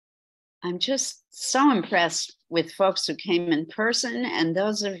I'm just so impressed with folks who came in person, and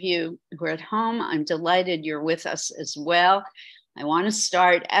those of you who are at home, I'm delighted you're with us as well. I want to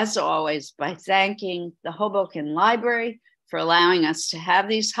start, as always, by thanking the Hoboken Library for allowing us to have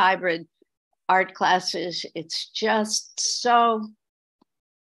these hybrid art classes. It's just so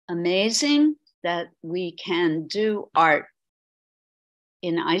amazing that we can do art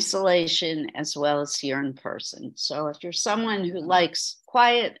in isolation as well as here in person. So if you're someone who likes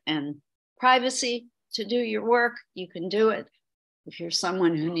quiet and privacy to do your work, you can do it. If you're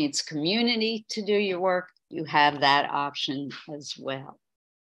someone who needs community to do your work, you have that option as well.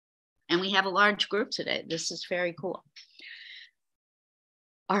 And we have a large group today. This is very cool.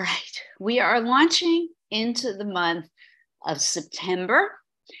 All right, we are launching into the month of September,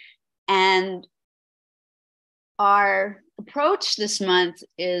 and our approach this month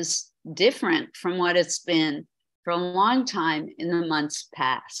is different from what it's been for a long time in the months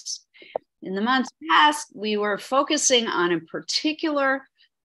past. In the months past, we were focusing on a particular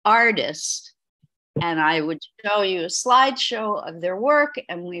artist, and I would show you a slideshow of their work,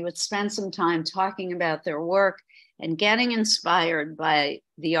 and we would spend some time talking about their work and getting inspired by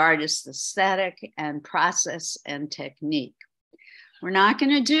the artist's aesthetic and process and technique. We're not going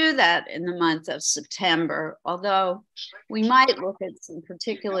to do that in the month of September, although we might look at some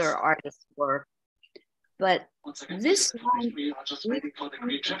particular artist work. But this one, we are just waiting for the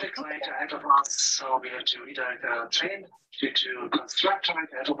green traffic light ahead of us, so we have to either train due to construction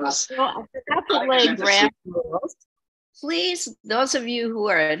ahead of us. So I forgot to lay ground rules. Please, those of you who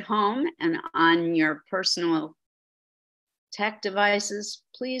are at home and on your personal tech devices,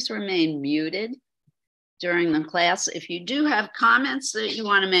 please remain muted during the class. If you do have comments that you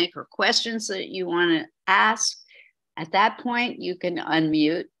want to make or questions that you want to ask, at that point you can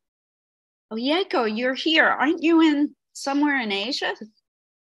unmute. Oh, Yeko, you're here. Aren't you in somewhere in Asia?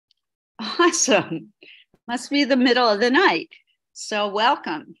 Awesome. Must be the middle of the night. So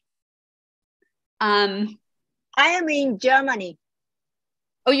welcome. I am in Germany.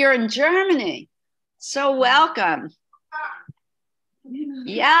 Oh, you're in Germany. So welcome.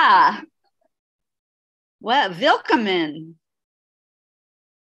 Yeah. Well, willkommen.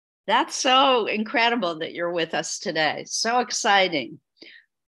 That's so incredible that you're with us today. So exciting.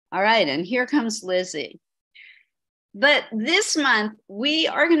 All right, and here comes Lizzie. But this month, we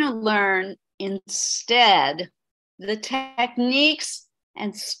are going to learn instead the techniques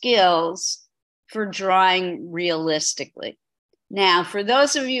and skills for drawing realistically. Now, for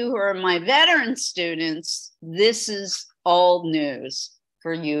those of you who are my veteran students, this is old news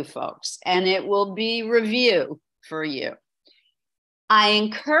for you folks, and it will be review for you. I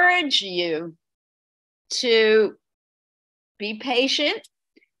encourage you to be patient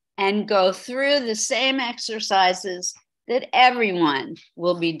and go through the same exercises that everyone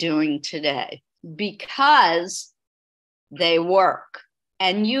will be doing today, because they work,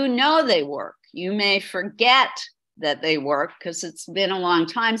 and you know they work. You may forget that they work because it's been a long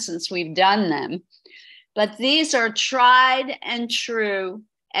time since we've done them, but these are tried and true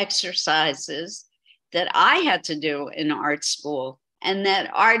exercises that I had to do in art school and that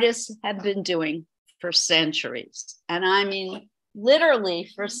artists have been doing for centuries. And I mean, literally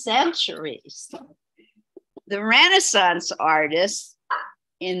for centuries. The Renaissance artists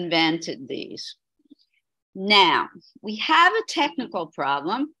invented these. Now, we have a technical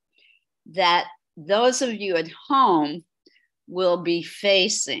problem that those of you at home will be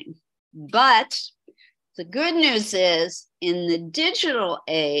facing. But the good news is, in the digital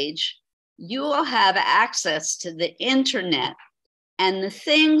age, you will have access to the internet, and the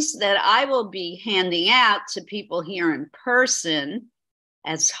things that I will be handing out to people here in person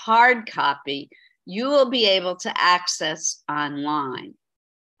as hard copy, you will be able to access online,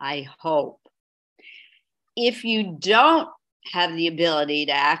 I hope. If you don't have the ability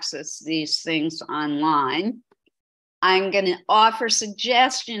to access these things online, I'm going to offer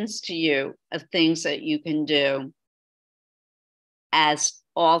suggestions to you of things that you can do as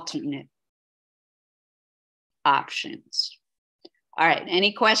alternate options. All right,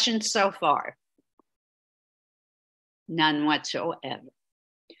 any questions so far? None whatsoever.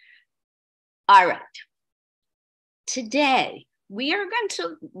 All right, today we are going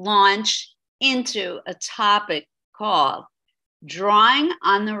to launch into a topic called drawing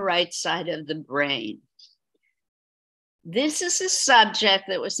on the right side of the brain. This is a subject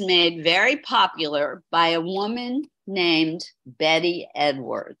that was made very popular by a woman named Betty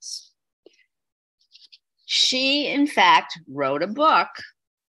Edwards. She, in fact, wrote a book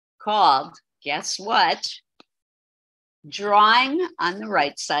called, guess what? Drawing on the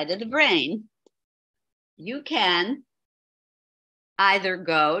Right Side of the Brain. You can either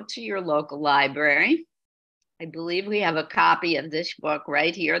go to your local library. I believe we have a copy of this book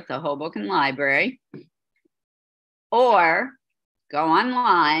right here at the Hoboken Library, or go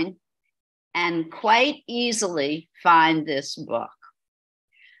online and quite easily find this book.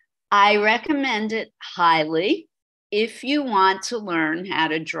 I recommend it highly if you want to learn how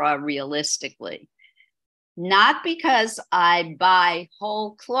to draw realistically. Not because I buy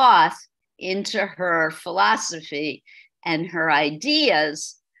whole cloth into her philosophy and her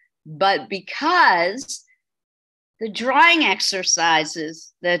ideas, but because the drawing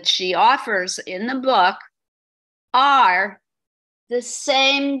exercises that she offers in the book are the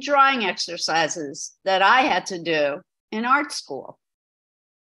same drawing exercises that I had to do in art school.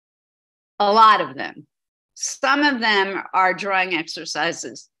 A lot of them. Some of them are drawing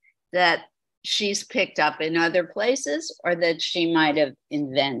exercises that she's picked up in other places or that she might have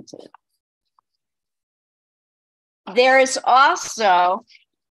invented. There is also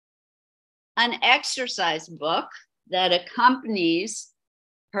an exercise book that accompanies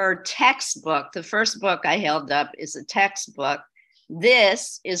her textbook. The first book I held up is a textbook.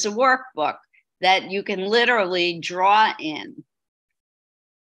 This is a workbook that you can literally draw in.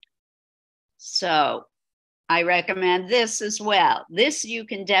 So I recommend this as well. This you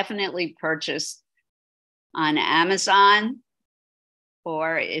can definitely purchase on Amazon,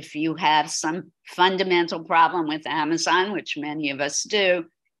 or if you have some fundamental problem with Amazon, which many of us do,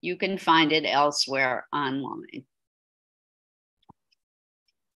 you can find it elsewhere online.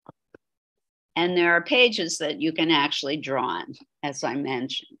 And there are pages that you can actually draw on, as I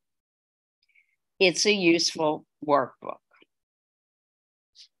mentioned. It's a useful workbook.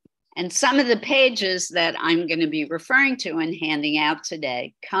 And some of the pages that I'm going to be referring to and handing out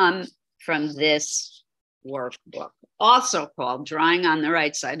today come from this workbook, also called Drawing on the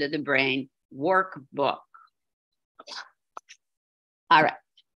Right Side of the Brain Workbook. All right.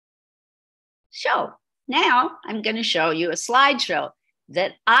 So now I'm going to show you a slideshow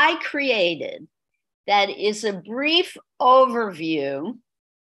that I created that is a brief overview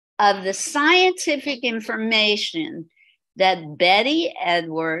of the scientific information that Betty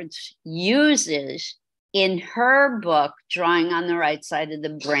Edwards uses in her book, Drawing on the Right Side of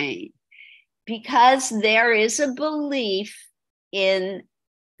the Brain, because there is a belief in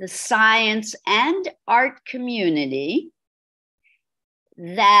the science and art community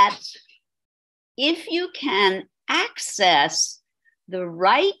that if you can access the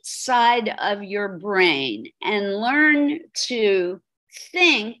right side of your brain and learn to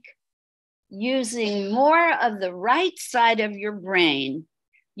think using more of the right side of your brain,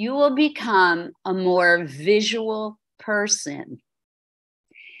 you will become a more visual person.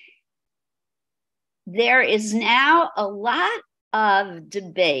 There is now a lot of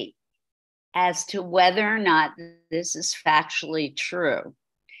debate as to whether or not this is factually true.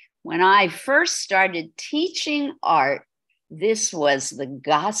 When I first started teaching art, this was the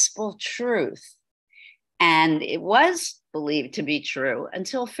gospel truth. And it was believed to be true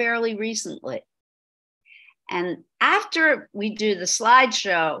until fairly recently. And after we do the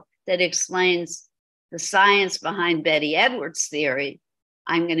slideshow that explains the science behind Betty Edwards' theory,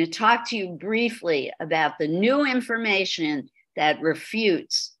 I'm going to talk to you briefly about the new information that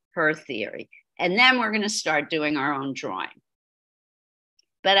refutes her theory. And then we're going to start doing our own drawing.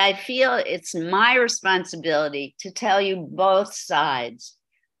 But I feel it's my responsibility to tell you both sides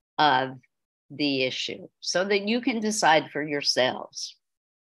of the issue so that you can decide for yourselves.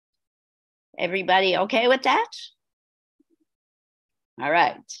 Everybody okay with that? All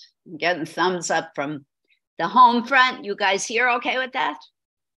right. I'm getting thumbs up from the home front. You guys here okay with that?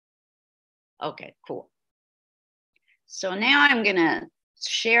 Okay, cool. So now I'm going to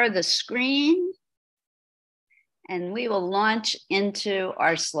share the screen and we will launch into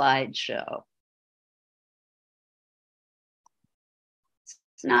our slideshow.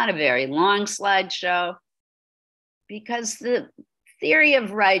 It's not a very long slideshow because the theory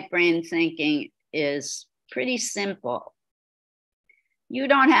of right brain thinking is pretty simple. You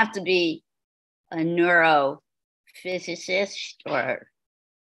don't have to be a neurophysicist or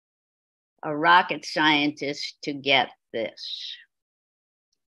a rocket scientist to get this.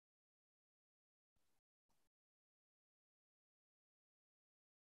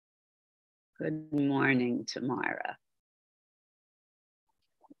 Good morning, Tamara.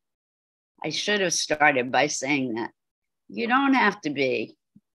 I should have started by saying that you don't have to be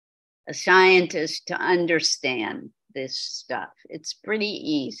a scientist to understand this stuff. It's pretty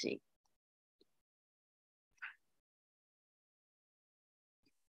easy.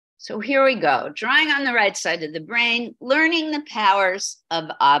 So here we go. Drawing on the right side of the brain, learning the powers of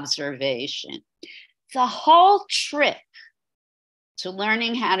observation. The whole trick to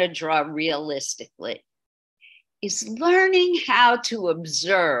learning how to draw realistically is learning how to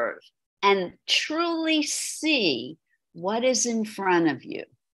observe and truly see what is in front of you.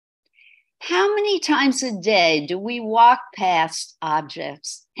 How many times a day do we walk past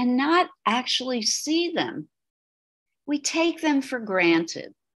objects and not actually see them? We take them for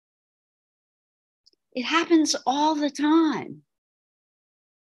granted. It happens all the time.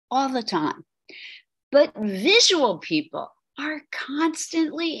 All the time. But visual people are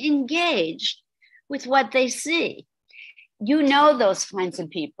constantly engaged with what they see. You know those kinds of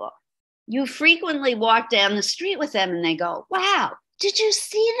people. You frequently walk down the street with them and they go, wow, did you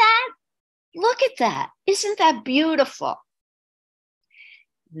see that? Look at that. Isn't that beautiful?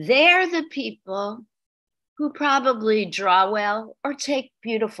 They're the people who probably draw well or take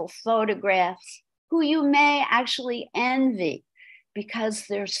beautiful photographs, who you may actually envy because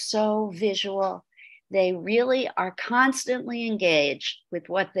they're so visual. They really are constantly engaged with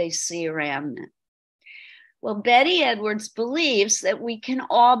what they see around them. Well, Betty Edwards believes that we can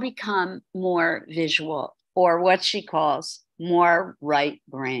all become more visual, or what she calls more right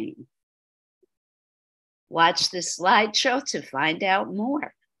brain. Watch this slideshow to find out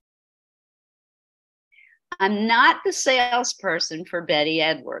more. I'm not the salesperson for Betty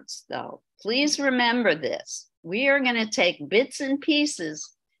Edwards, though. Please remember this. We are going to take bits and pieces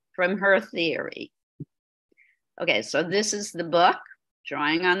from her theory. Okay, so this is the book,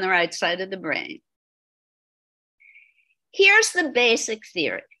 Drawing on the Right Side of the Brain. Here's the basic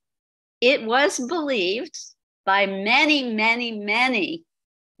theory. It was believed by many, many, many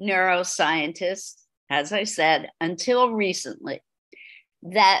neuroscientists, as I said, until recently,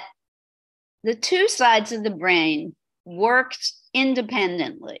 that the two sides of the brain worked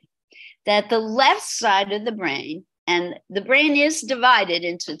independently, that the left side of the brain, and the brain is divided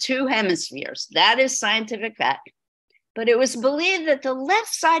into two hemispheres, that is scientific fact, but it was believed that the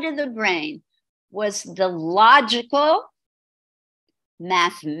left side of the brain was the logical,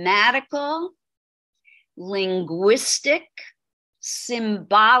 mathematical, linguistic,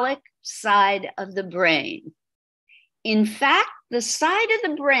 symbolic side of the brain. In fact, the side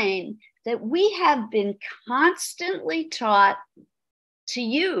of the brain that we have been constantly taught to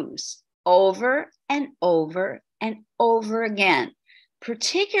use over and over and over again,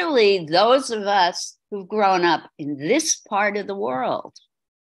 particularly those of us who've grown up in this part of the world.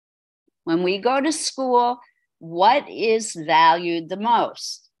 When we go to school, what is valued the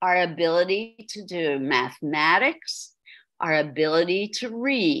most? Our ability to do mathematics, our ability to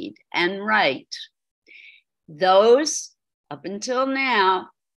read and write. Those, up until now,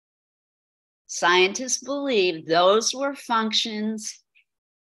 scientists believe those were functions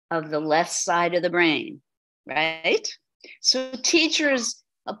of the left side of the brain, right? So teachers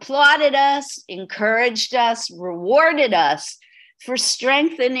applauded us, encouraged us, rewarded us for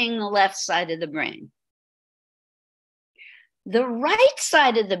strengthening the left side of the brain. The right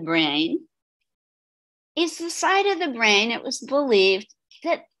side of the brain is the side of the brain, it was believed,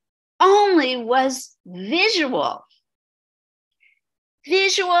 that only was visual.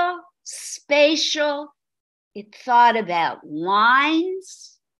 Visual, spatial. It thought about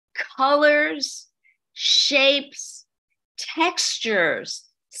lines, colors, shapes, textures,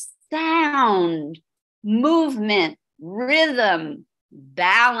 sound, movement, rhythm,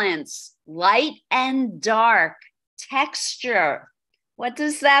 balance, light and dark, texture. What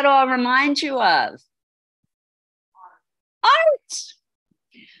does that all remind you of? Art.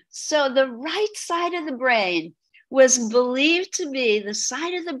 So the right side of the brain was believed to be the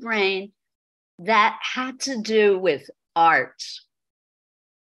side of the brain that had to do with art.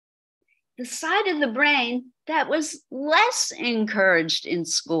 The side of the brain that was less encouraged in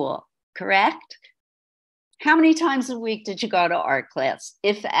school, correct? How many times a week did you go to art class?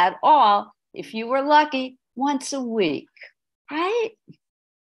 If at all, if you were lucky, once a week, right?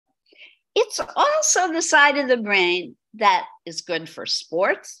 It's also the side of the brain that is good for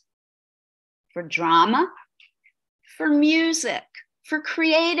sports, for drama, for music, for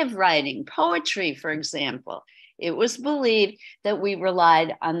creative writing, poetry, for example. It was believed that we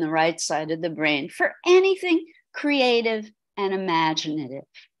relied on the right side of the brain for anything creative and imaginative.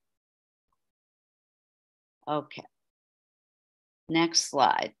 Okay, next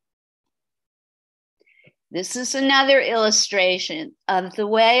slide. This is another illustration of the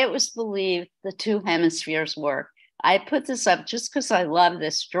way it was believed the two hemispheres work. I put this up just because I love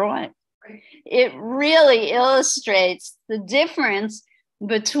this drawing. It really illustrates the difference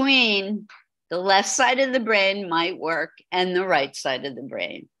between the left side of the brain might work and the right side of the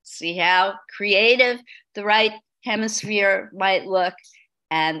brain. See how creative the right hemisphere might look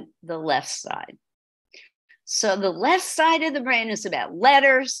and the left side. So the left side of the brain is about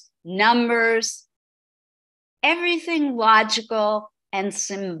letters, numbers, everything logical and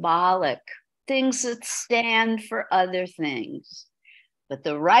symbolic, things that stand for other things. But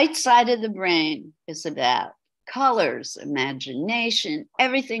the right side of the brain is about colors, imagination,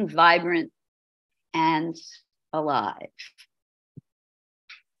 everything vibrant and alive.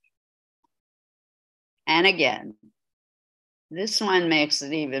 And again, this one makes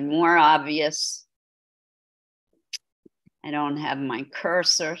it even more obvious. I don't have my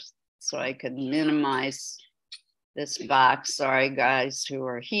cursor, so I could minimize this box. Sorry, guys who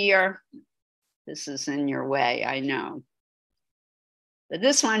are here. This is in your way, I know. But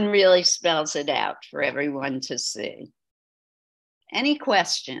this one really spells it out for everyone to see. Any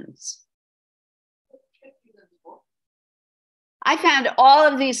questions? I found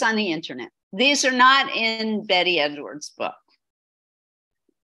all of these on the internet. These are not in Betty Edwards' book.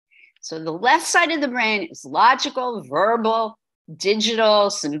 So the left side of the brain is logical, verbal,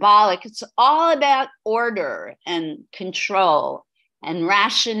 digital, symbolic. It's all about order and control and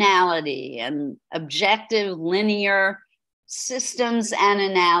rationality and objective, linear systems and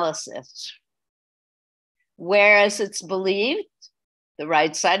analysis. Whereas it's believed the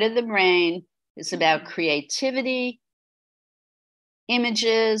right side of the brain is about creativity,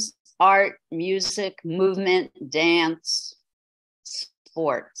 images, art, music, movement, dance,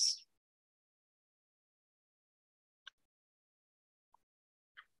 sports.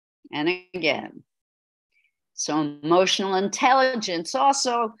 And again, so emotional intelligence,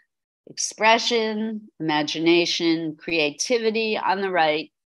 also expression, imagination, creativity on the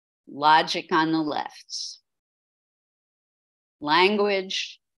right, logic on the left.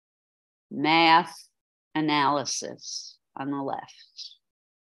 Language, math, analysis on the left.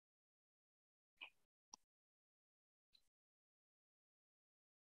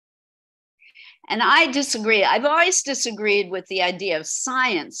 And I disagree. I've always disagreed with the idea of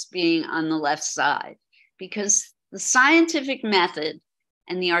science being on the left side, because the scientific method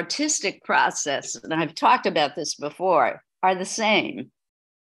and the artistic process, and I've talked about this before, are the same.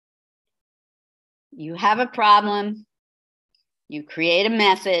 You have a problem, you create a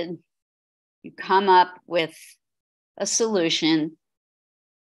method, you come up with a solution,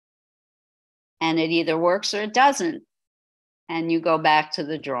 and it either works or it doesn't, and you go back to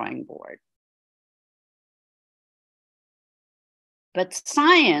the drawing board. But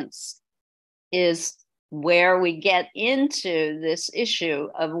science is where we get into this issue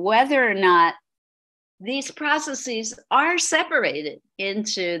of whether or not these processes are separated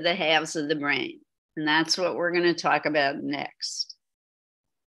into the halves of the brain. And that's what we're going to talk about next.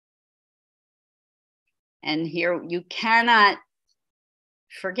 And here you cannot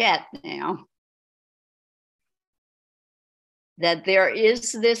forget now that there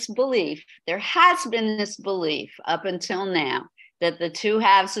is this belief, there has been this belief up until now, that the two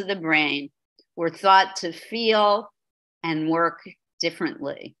halves of the brain were thought to feel and work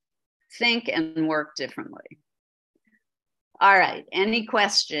differently, think and work differently. All right, any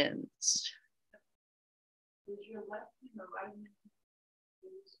questions? Is your left and the right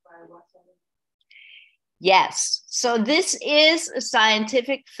used by what? Yes, so this is a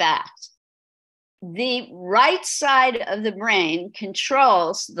scientific fact. The right side of the brain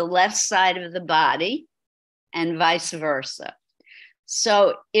controls the left side of the body and vice versa.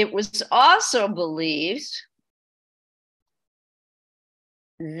 So it was also believed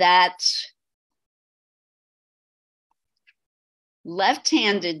that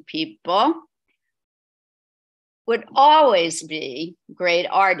left-handed people would always be great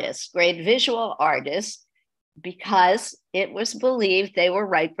artists, great visual artists, because it was believed they were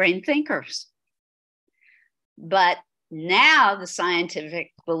right brain thinkers. But now the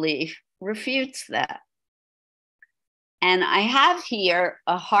scientific belief refutes that. And I have here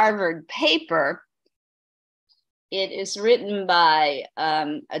a Harvard paper. It is written by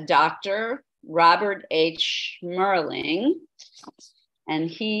a doctor, Robert H. Merling, and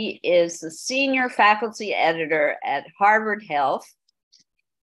he is the senior faculty editor at Harvard Health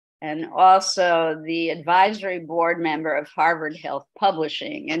and also the advisory board member of Harvard Health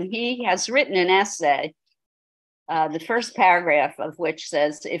Publishing. And he has written an essay, the first paragraph of which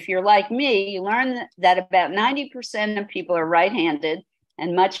says, if you're like me, you learn that about 90% of people are right-handed,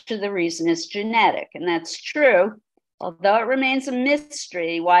 and much of the reason is genetic. And that's true, although it remains a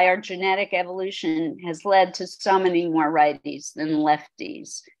mystery why our genetic evolution has led to so many more righties than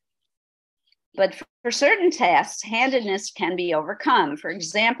lefties. But for certain tasks, handedness can be overcome. For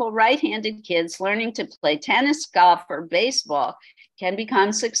example, right-handed kids learning to play tennis, golf, or baseball can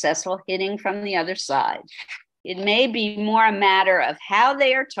become successful hitting from the other side. It may be more a matter of how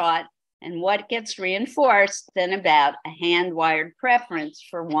they are taught and what gets reinforced then about a hand-wired preference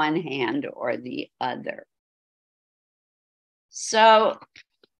for one hand or the other. So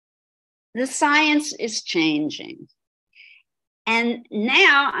the science is changing. And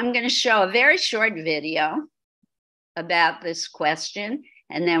now I'm going to show a very short video about this question,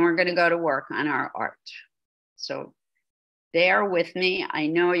 and then we're going to go to work on our art. So bear with me. I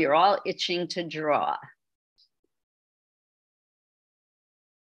know you're all itching to draw.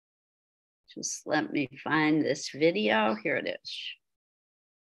 Just let me find this video. Here it is.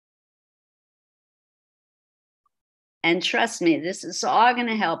 And trust me, this is all going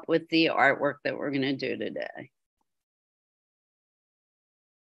to help with the artwork that we're going to do today.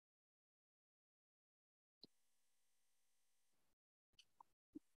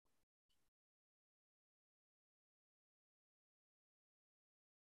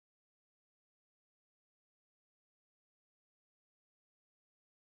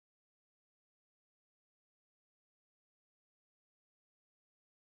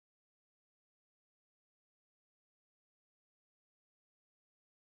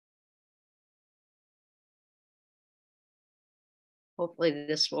 Hopefully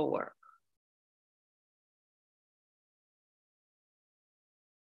this will work.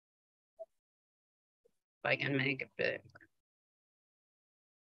 If I can make it big.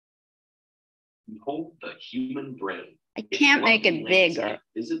 Behold the human brain. I can't make it bigger.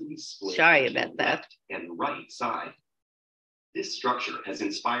 Visibly split Sorry into about the that. left and right side. This structure has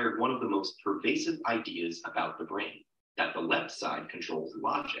inspired one of the most pervasive ideas about the brain, that the left side controls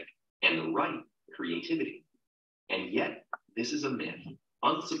logic and the right creativity. And yet, this is a myth,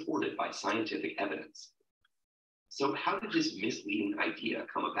 unsupported by scientific evidence. So how did this misleading idea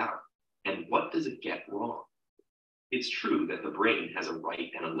come about? And what does it get wrong? It's true that the brain has a right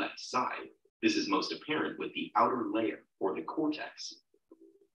and a left side. This is most apparent with the outer layer, or the cortex.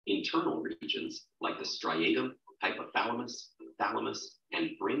 Internal regions, like the striatum, hypothalamus, thalamus, and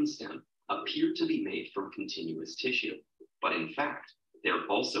brainstem, appear to be made from continuous tissue. But in fact, they're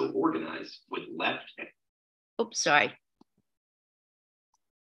also organized with left and... Oops, sorry.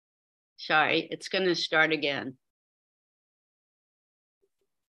 Sorry, it's going to start again.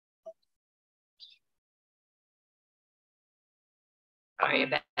 Sorry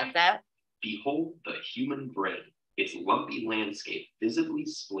about that. Behold the human brain, its lumpy landscape visibly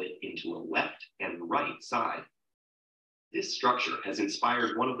split into a left and right side. This structure has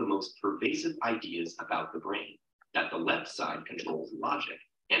inspired one of the most pervasive ideas about the brain, that the left side controls logic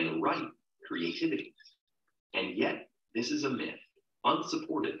and the right creativity. And yet, this is a myth,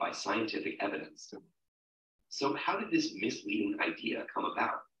 unsupported by scientific evidence. So how did this misleading idea come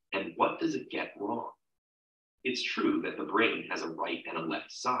about, and what does it get wrong? It's true that the brain has a right and a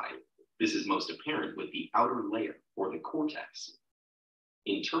left side. This is most apparent with the outer layer, or the cortex.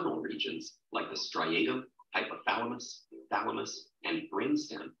 Internal regions, like the striatum, hypothalamus, thalamus, and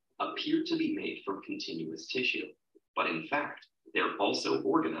brainstem, appear to be made from continuous tissue. But in fact, they're also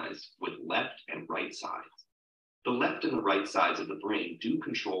organized with left and right sides. The left and the right sides of the brain do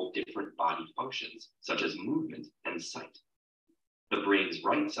control different body functions, such as movement and sight. The brain's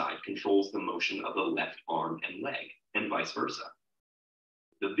right side controls the motion of the left arm and leg, and vice versa.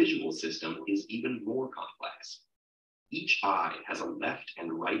 The visual system is even more complex. Each eye has a left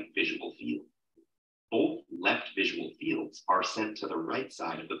and right visual field. Both left visual fields are sent to the right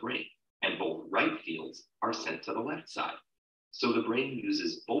side of the brain, and both right fields are sent to the left side. So the brain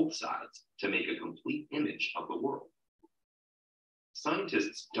uses both sides to make a complete image of the world.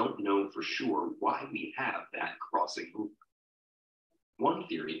 Scientists don't know for sure why we have that crossing movement. One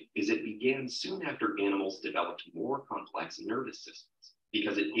theory is it began soon after animals developed more complex nervous systems,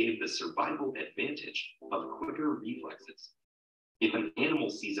 because it gave the survival advantage of quicker reflexes. If an animal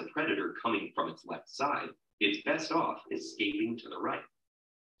sees a predator coming from its left side, it's best off escaping to the right.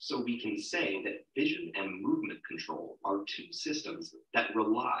 So we can say that vision and movement control are two systems that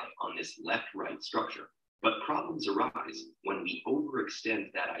rely on this left-right structure. But problems arise when we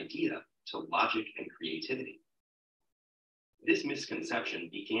overextend that idea to logic and creativity. This misconception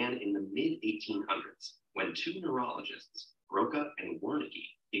began in the mid-1800s when two neurologists, Broca and Wernicke,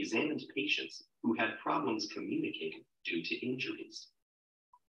 examined patients who had problems communicating due to injuries.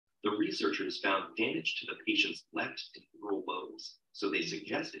 The researchers found damage to the patient's left temporal lobes, so they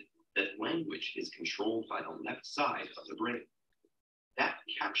suggested that language is controlled by the left side of the brain. That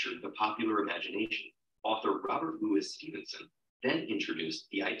captured the popular imagination. Author Robert Louis Stevenson then introduced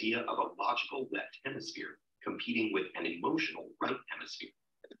the idea of a logical left hemisphere competing with an emotional right hemisphere,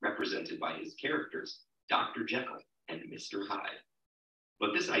 represented by his characters, Dr. Jekyll and Mr. Hyde.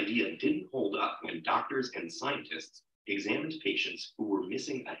 But this idea didn't hold up when doctors and scientists examined patients who were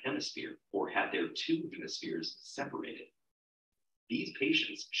missing a hemisphere or had their two hemispheres separated. These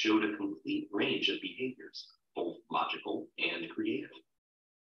patients showed a complete range of behaviors, both logical and creative.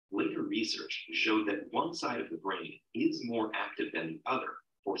 Later research showed that one side of the brain is more active than the other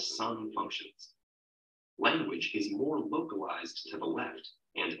for some functions. Language is more localized to the left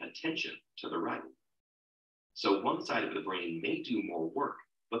and attention to the right. So one side of the brain may do more work,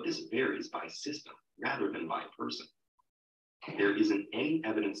 but this varies by system rather than by person. There isn't any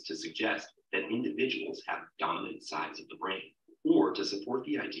evidence to suggest that individuals have dominant sides of the brain, or to support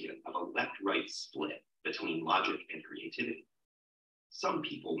the idea of a left-right split between logic and creativity. Some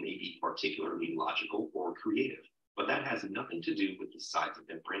people may be particularly logical or creative, but that has nothing to do with the sides of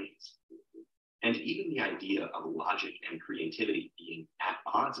their brains. And even the idea of logic and creativity being at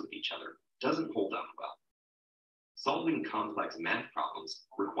odds with each other doesn't hold up well. Solving complex math problems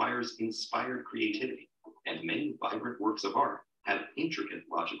requires inspired creativity, and many vibrant works of art have intricate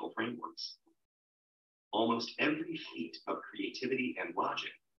logical frameworks. Almost every feat of creativity and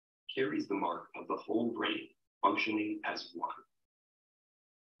logic carries the mark of the whole brain functioning as one.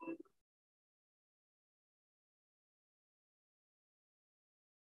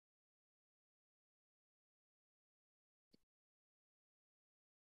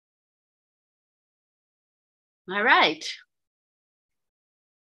 All right.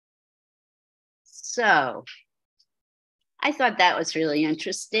 So I thought that was really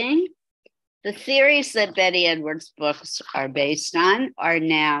interesting. The theories that Betty Edwards' books are based on are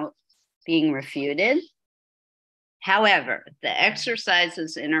now being refuted. However, the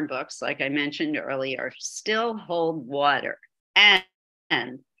exercises in her books, like I mentioned earlier, still hold water. And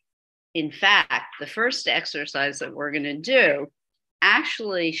in fact, the first exercise that we're going to do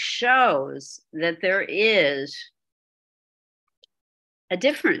actually shows that there is a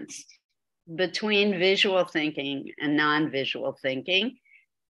difference between visual thinking and non-visual thinking.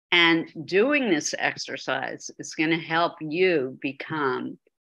 And doing this exercise is going to help you become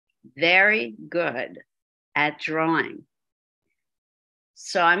very good at drawing.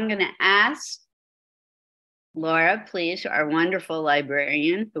 So I'm going to ask Laura, please, our wonderful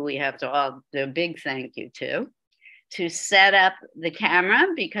librarian, who we have to all do a big thank you to set up the camera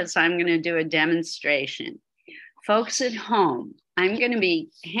because I'm going to do a demonstration. Folks at home, I'm going to be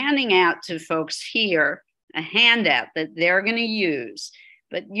handing out to folks here a handout that they're going to use,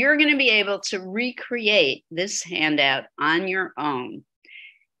 but you're going to be able to recreate this handout on your own.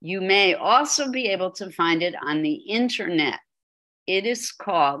 You may also be able to find it on the internet. It is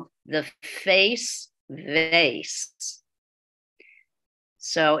called the Face Vase.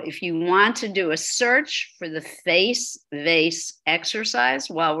 So if you want to do a search for the Face Vase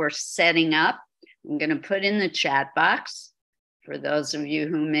exercise while we're setting up, I'm going to put in the chat box for those of you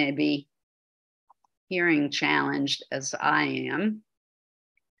who may be hearing challenged as I am.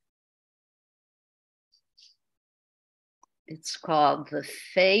 It's called the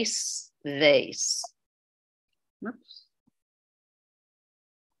Face Vase. Whoops.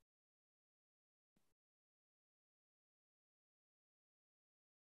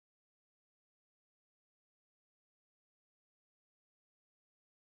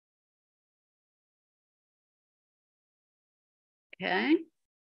 Okay,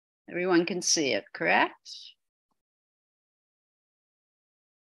 everyone can see it, correct?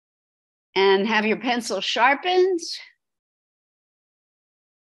 And have your pencil sharpened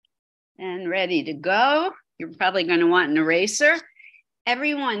and ready to go. You're probably going to want an eraser.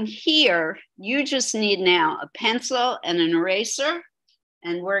 Everyone here, you just need now a pencil and an eraser,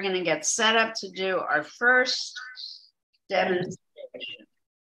 and we're going to get set up to do our first demonstration.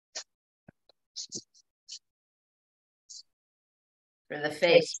 For the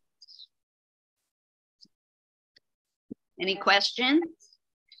face. Any questions?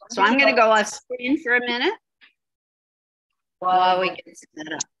 So I'm going to go off screen for a minute while we get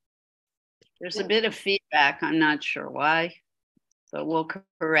set up. There's a bit of feedback. I'm not sure why, but we'll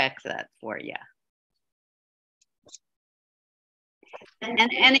correct that for you.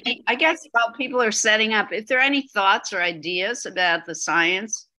 And I guess while people are setting up, if there are any thoughts or ideas about the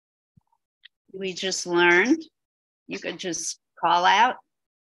science we just learned, you could just call out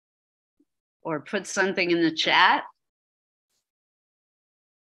or put something in the chat.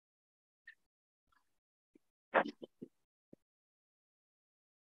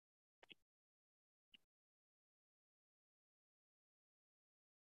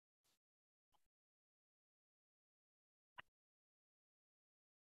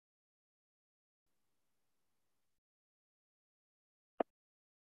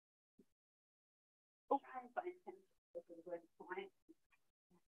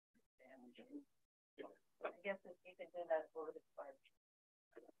 I guess if you could do that for the part.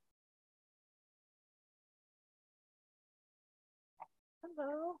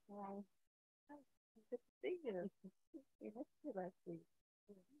 Hello. Good to see you. We missed you last week.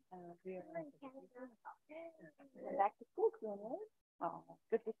 We are back to school soon, right? Oh,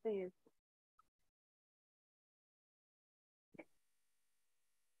 good to see you.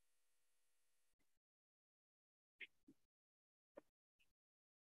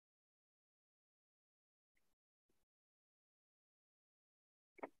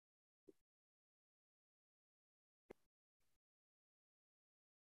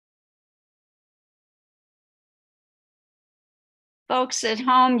 Folks at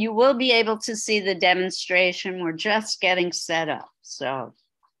home, you will be able to see the demonstration. We're just getting set up. So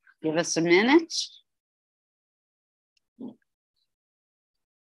give us a minute.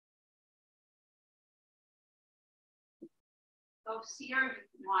 Folks here, you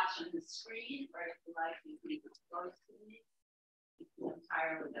can watch on the screen, or if you like, you can go close to me. It's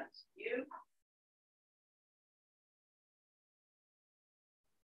entirely up to you.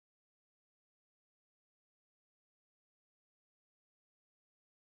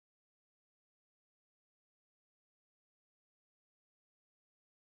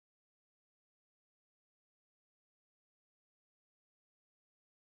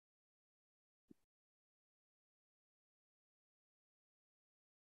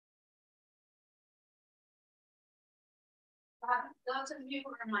 Those of you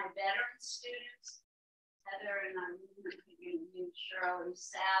who are my veteran students, Heather and I'm you, Shirley,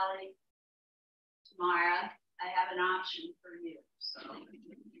 Sally, Tamara, I have an option for you. So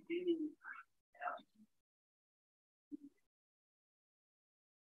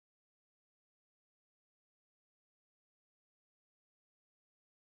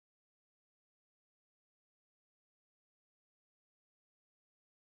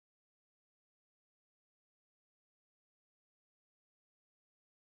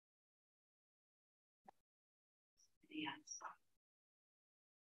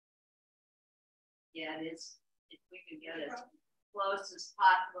yeah, it is. If we can get as close as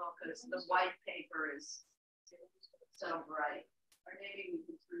possible, because the white paper is so bright. Or maybe we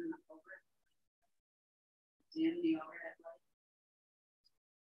can turn it over. Dim the overhead light.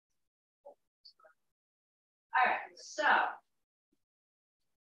 All right, so,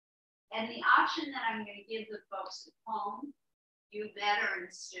 and the option that I'm going to give the folks at home, you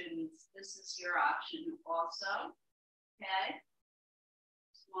veteran students, this is your option also. Okay.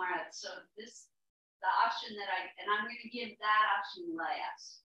 Smart. So this, the option that and I'm going to give that option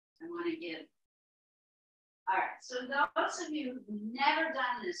last. I want to give. All right. So those of you who've never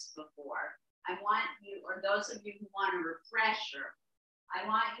done this before, I want you, or those of you who want a refresher, I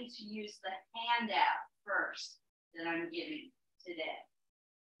want you to use the handout first that I'm giving today.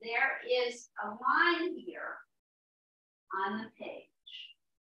 There is a line here on the page.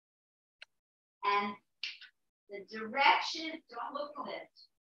 And the direction, don't look at it.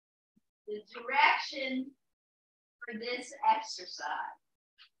 The direction for this exercise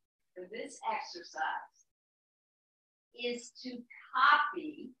is to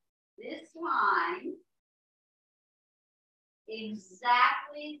copy this line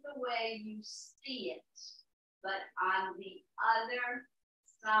exactly the way you see it, but on the other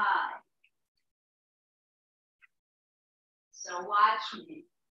side. So watch me.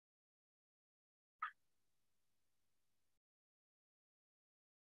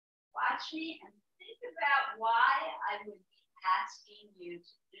 Watch me and think about why I would be asking you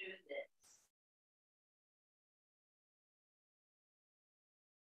to do this.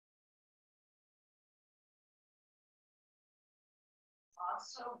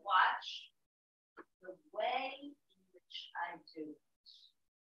 Also watch the way in which I do it.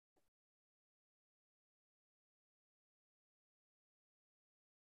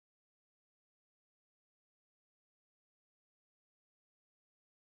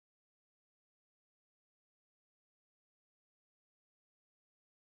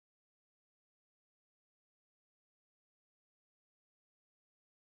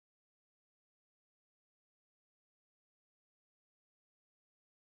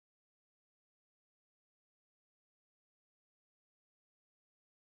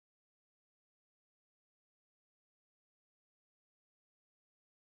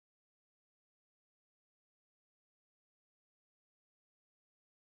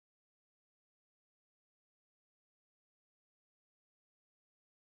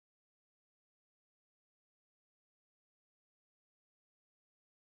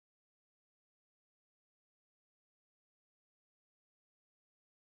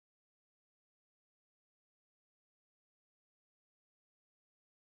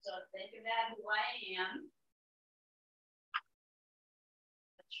 So think about who I am.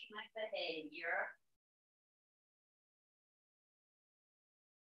 What's my behavior?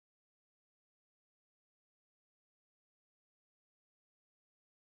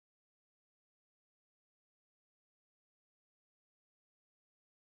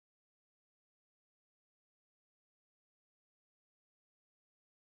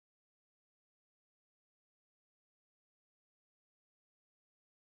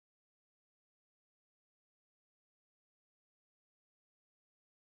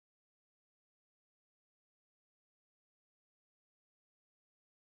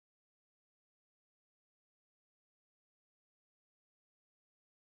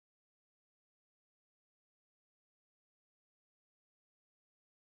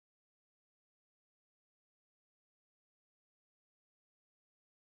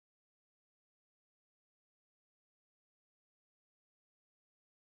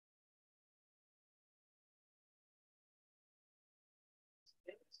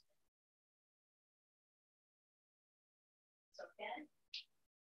 It's okay.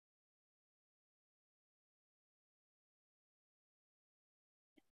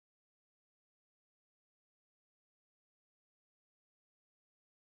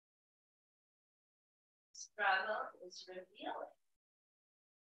 Struggle is revealing.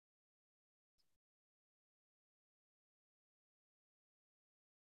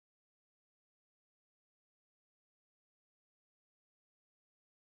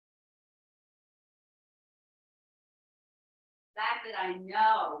 The fact that I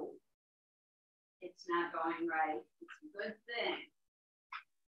know it's not going right, it's a good thing.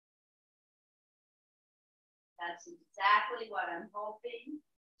 That's exactly what I'm hoping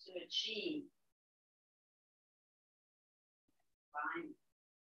to achieve. Fine.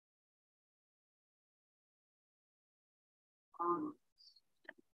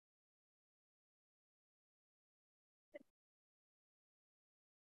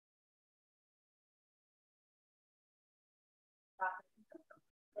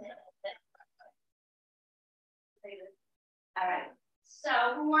 All right. So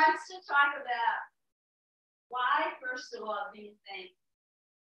who wants to talk about why, first of all, do you think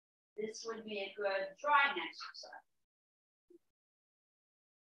this would be a good drawing exercise?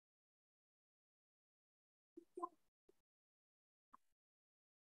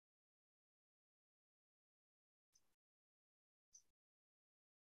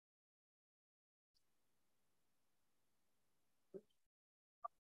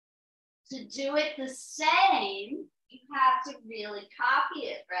 To do it the same, you have to really copy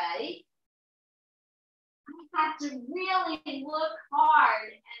it, right? You have to really look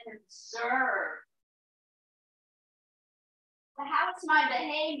hard and observe. But how is my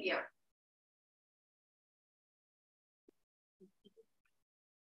behavior?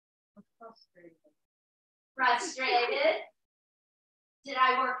 Frustrated? Did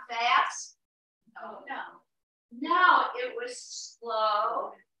I work fast? No. No, it was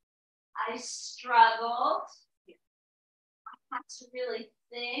slow. I struggled. I had to really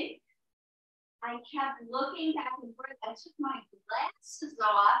think. I kept looking back and forth. I took my glasses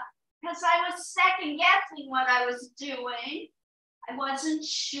off because I was second guessing what I was doing. I wasn't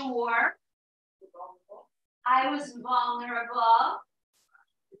sure. I was vulnerable.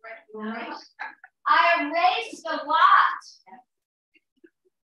 I erased a lot.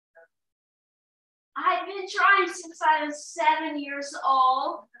 I've been trying since I was 7 years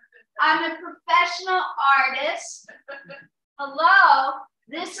old. I'm a professional artist. Hello,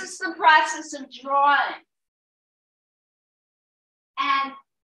 this is the process of drawing. And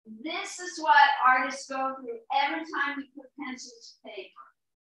this is what artists go through every time we put pencils to paper.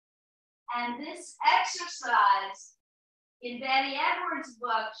 And this exercise, in Betty Edwards'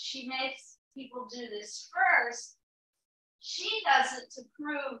 book, she makes people do this first. She does it to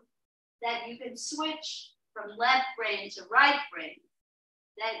prove that you can switch from left brain to right brain,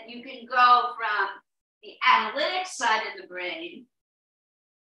 that you can go from the analytic side of the brain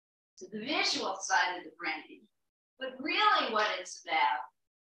to the visual side of the brain. But really what it's about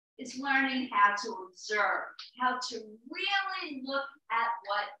is learning how to observe, how to really look at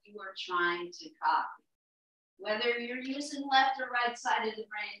what you are trying to copy. Whether you're using left or right side of the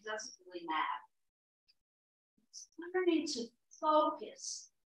brain doesn't really matter. It's learning to focus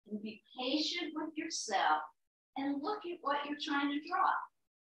and be patient with yourself and look at what you're trying to draw.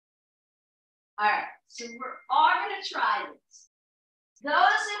 All right, so we're all going to try this. Those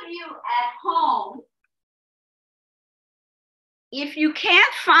of you at home, if you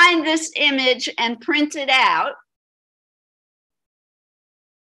can't find this image and print it out,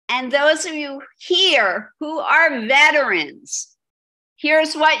 and those of you here who are veterans,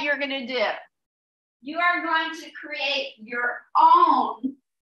 here's what you're going to do. You are going to create your own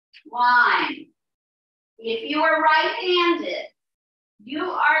line. If you are right-handed, you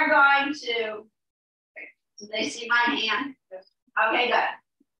are going to, do they see my hand? Okay, good.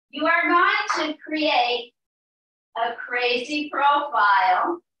 You are going to create a crazy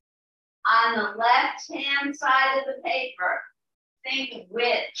profile on the left-hand side of the paper. Think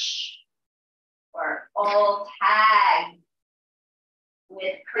witch or old hag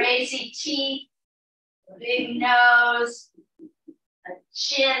with crazy teeth, a big nose, a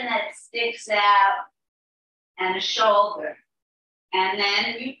chin that sticks out, and a shoulder. And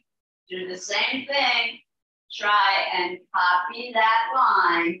then you do the same thing. Try and copy that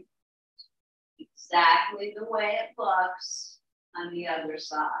line exactly the way it looks on the other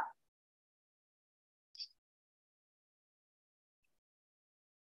side.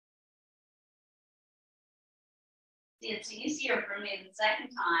 See, it's easier for me the second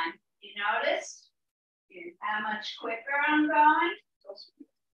time. You notice how much quicker I'm going?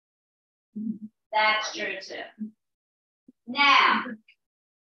 That's true too. Now,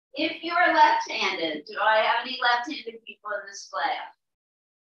 if you're left-handed, do I have any left-handed people in this class?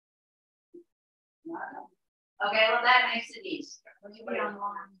 No. Okay, well, that makes it easier.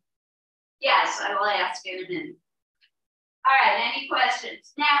 Yes, I will ask in a minute. All right, any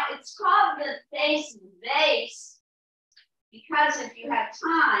questions? Now, it's called the face base because if you have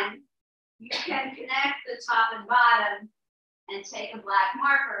time, you can connect the top and bottom and take a black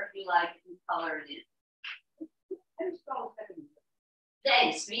marker if you like and color it in.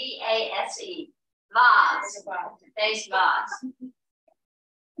 Vase, V-A-S-E, vase, vase, vase.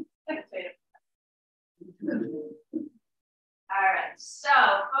 All right, so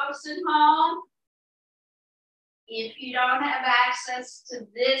folks at home, if you don't have access to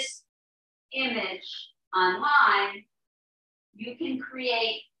this image online, you can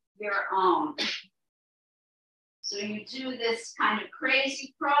create your own. So you do this kind of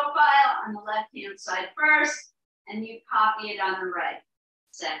crazy profile on the left-hand side first, and you copy it on the right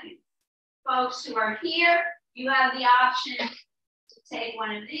second. Folks who are here, you have the option to take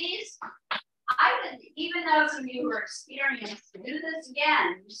one of these. I would, even those of you who are experienced, do this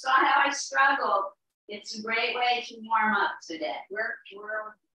again. You saw how I struggled. It's a great way to warm up today. We're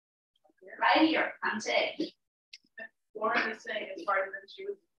right here. Come take. Lauren is saying it's harder than she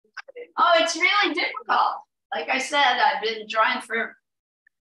was. Oh, it's really difficult. Like I said, I've been drawing for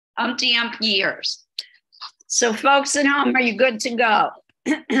umpty years. So folks at home, are you good to go?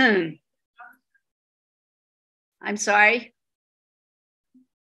 I'm sorry?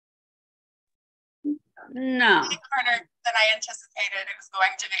 No. It's harder than I anticipated it was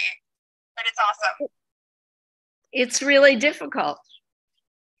going to be, but it's awesome. It's really difficult.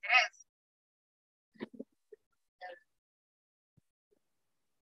 It is.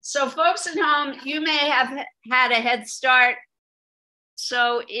 So folks at home, you may have had a head start.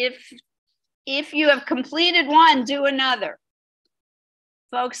 So if you have completed one, do another.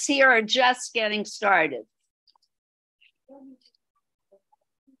 Folks here are just getting started.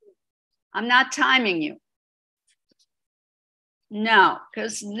 I'm not timing you. No,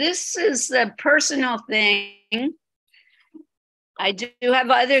 because this is the personal thing. I do have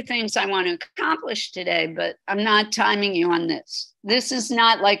other things I want to accomplish today, but I'm not timing you on this. This is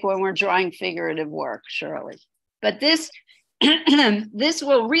not like when we're drawing figurative work, Shirley. But this, this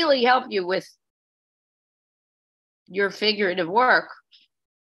will really help you with your figurative work.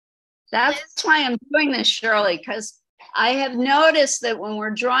 That's why I'm doing this, Shirley, because I have noticed that when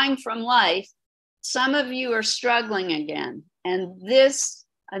we're drawing from life, some of you are struggling again. And this,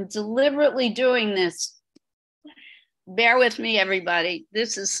 I'm deliberately doing this. Bear with me, everybody.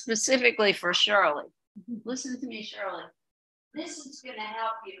 This is specifically for Shirley. Listen to me, Shirley. This is going to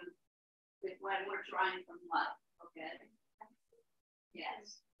help you with when we're drawing from life, okay?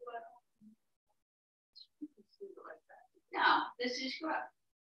 Yes. No, this is good.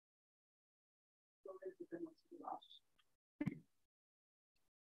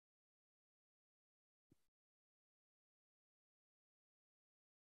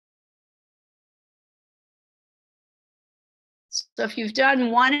 So if you've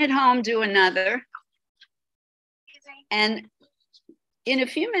done one at home, do another. And in a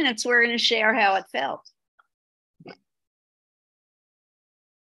few minutes, we're going to share how it felt.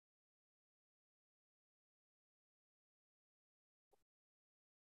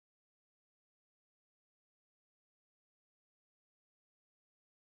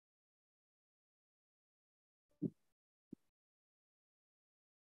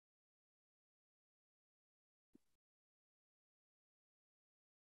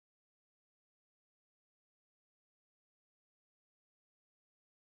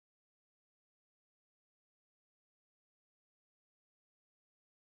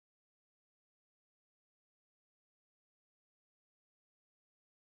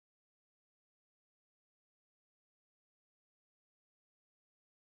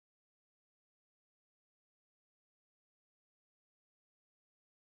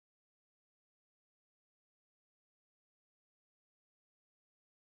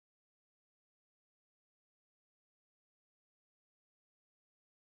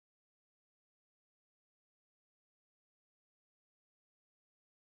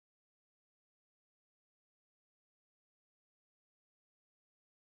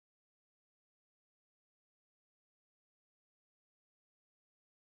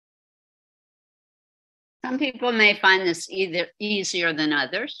 Some people may find this either easier than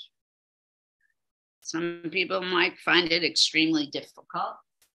others. Some people might find it extremely difficult.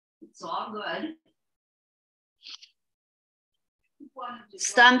 It's all good.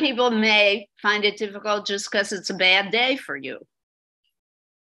 Some people may find it difficult just because it's a bad day for you.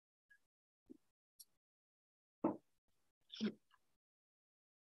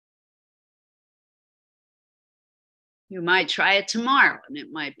 You might try it tomorrow, and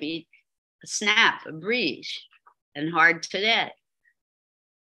it might be a snap, a breeze, and hard today.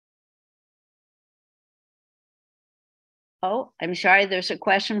 Oh, I'm sorry, there's a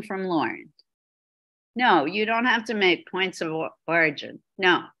question from Lauren. No, you don't have to make points of origin.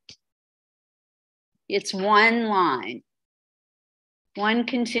 No. It's one line, one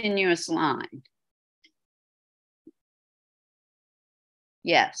continuous line.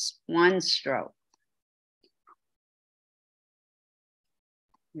 Yes, one stroke.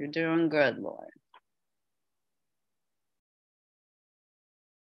 You're doing good, Lauren.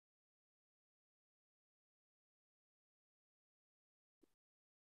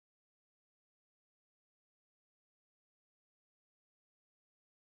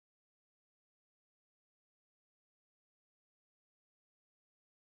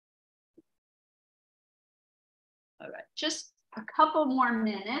 All right, just a couple more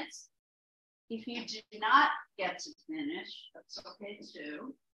minutes. If you do not get to finish, that's okay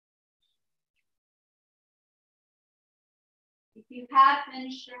too. If you have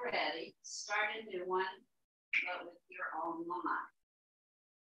finished already, start a new one, but with your own line.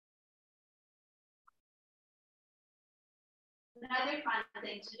 Another fun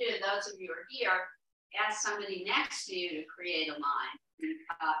thing to do, those of you who are here, ask somebody next to you to create a line and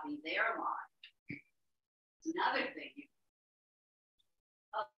copy their line. It's another thing.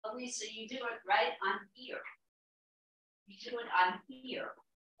 Lisa, you do it right on here. You do it on here.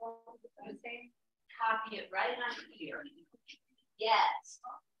 Copy it right on here. Yes,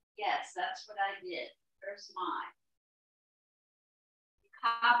 yes, that's what I did. There's mine.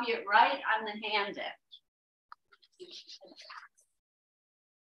 Copy it right on the handout.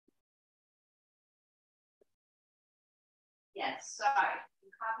 Yes, sorry. You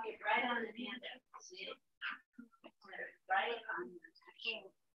copy it right on the handout. See it? Right on the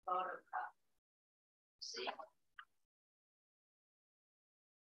photocopy. See?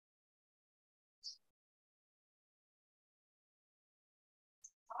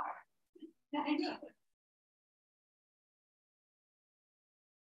 I know.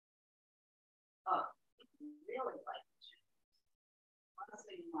 Oh, really like it. One of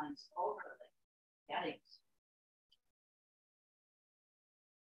the ones overlay. Headings.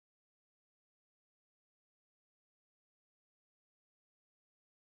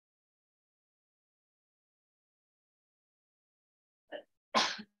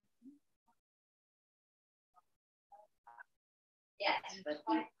 Yes, but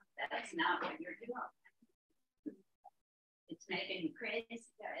that's not what you're doing. It's making you crazy,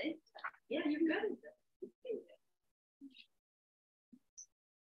 right? Yeah, you're good at it.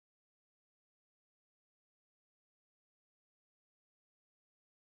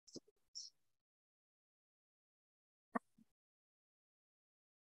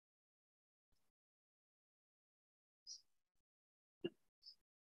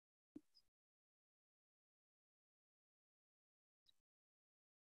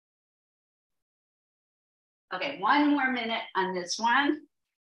 Okay, one more minute on this one.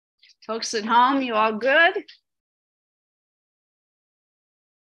 Folks at home, you all good?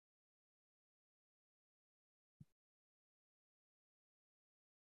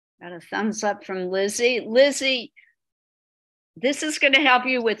 Got a thumbs up from Lizzie. Lizzie, this is going to help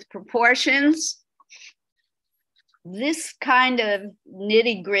you with proportions. This kind of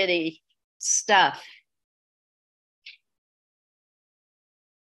nitty-gritty stuff.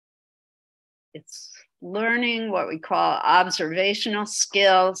 It's learning what we call observational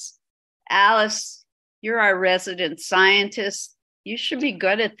skills. Alice, you're our resident scientist. You should be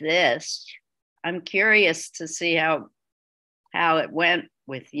good at this. I'm curious to see how it went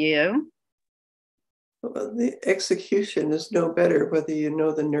with you. Well, the execution is no better whether you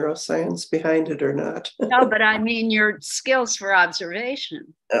know the neuroscience behind it or not. No, but I mean your skills for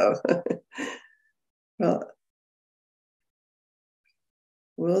observation. Oh, well,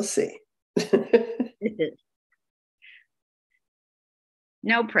 we'll see.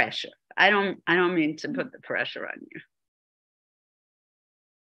 No pressure. I don't mean to put the pressure on you.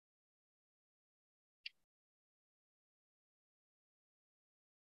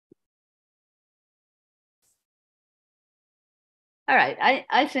 All right,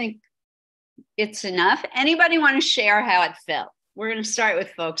 I think it's enough. Anybody want to share how it felt? We're going to start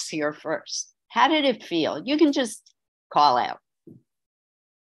with folks here first. How did it feel? You can just call out. I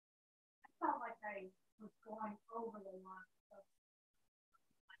felt like I was going over the line.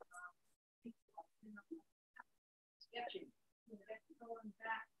 Sketching, going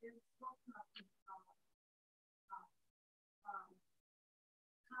back,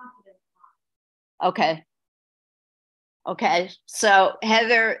 confident. Okay. Okay. So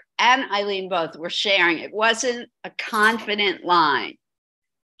Heather and Eileen both were sharing. It wasn't a confident line.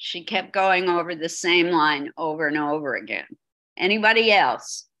 She kept going over the same line over and over again. Anybody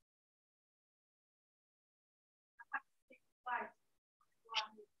else?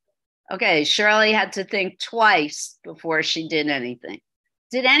 Okay, Shirley had to think twice before she did anything.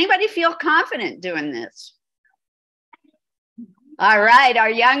 Did anybody feel confident doing this? All right, our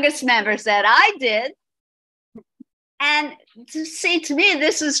youngest member said, I did. And to me,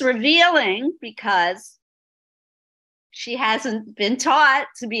 this is revealing because she hasn't been taught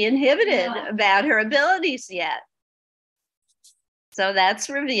to be inhibited about her abilities yet. So that's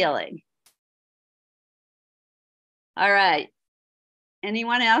revealing. All right.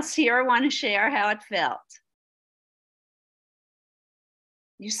 Anyone else here want to share how it felt?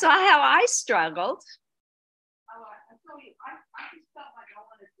 You saw how I struggled. Oh, I just felt like I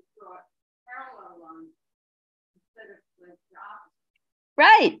wanted to draw a parallel line instead of the opposite.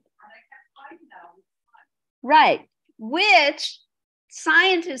 Right. And I kept fighting that. Right. Which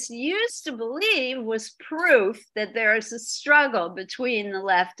scientists used to believe was proof that there is a struggle between the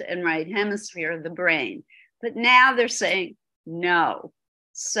left and right hemisphere of the brain. But now they're saying no.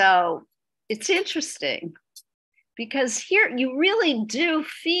 So it's interesting because here you really do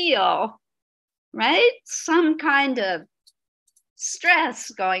feel, right, some kind of stress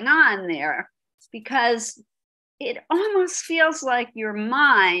going on there because it almost feels like your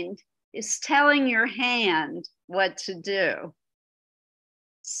mind is telling your hand what to do.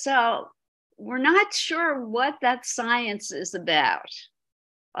 So we're not sure what that science is about.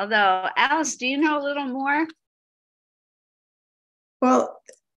 Although, Alice, do you know a little more? Well,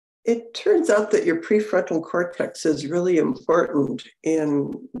 it turns out that your prefrontal cortex is really important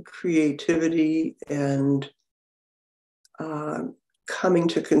in creativity and coming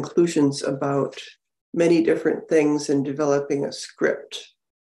to conclusions about many different things and developing a script.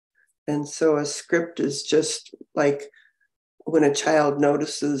 And so a script is just like when a child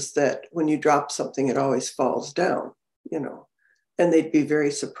notices that when you drop something, it always falls down, you know, and they'd be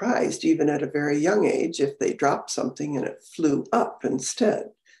very surprised, even at a very young age, if they dropped something and it flew up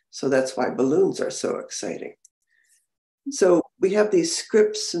instead. So that's why balloons are so exciting. So we have these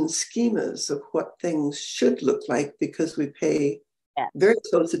scripts and schemas of what things should look like because we pay very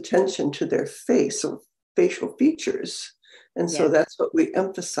close attention to their face or facial features. And so that's what we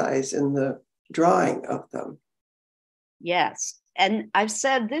emphasize in the drawing of them. Yes. And I've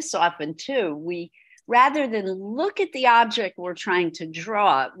said this often too. We, rather than look at the object we're trying to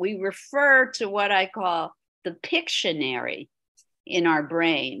draw, we refer to what I call the Pictionary in our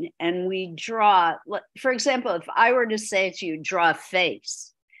brain. And we draw, for example, if I were to say to you, draw a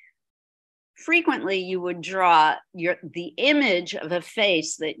face, frequently you would draw the image of a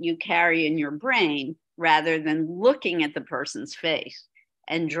face that you carry in your brain rather than looking at the person's face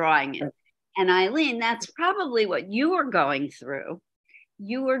and drawing it. And Eileen, that's probably what you were going through.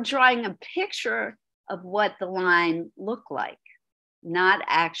 You were drawing a picture of what the line looked like, not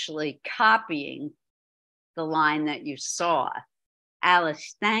actually copying the line that you saw.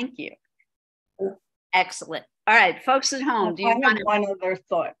 Alice, thank you. Excellent. All right, folks at home, do you want to... one other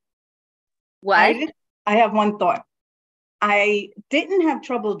thought. What? I have one thought. I didn't have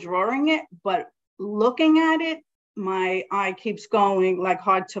trouble drawing it, but looking at it, my eye keeps going like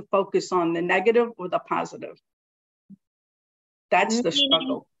hard to focus on the negative or the positive. That's the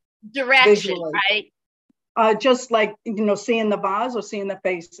struggle. Direction, visually. right? Just like, seeing the vase or seeing the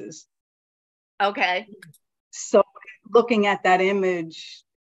faces. Okay. So looking at that image,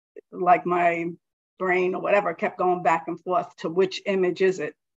 like my brain or whatever kept going back and forth to which image is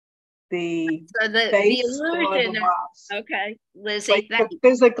it? The face illusion or the vase. Okay, Lizzie, like to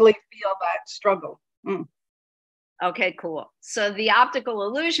physically feel that struggle. Okay, cool. So the optical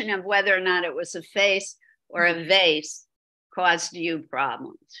illusion of whether or not it was a face or a vase caused you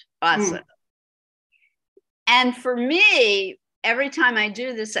problems. Awesome. And for me, every time I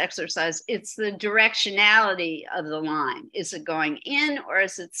do this exercise, it's the directionality of the line. Is it going in or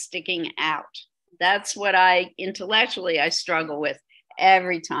is it sticking out? That's what I struggle with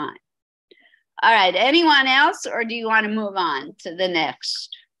every time. All right, anyone else, or do you want to move on to the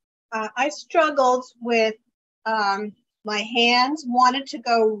next? I struggled with my hands wanted to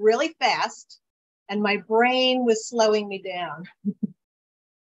go really fast and my brain was slowing me down.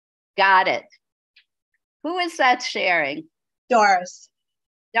 Got it. Who is that sharing? Doris.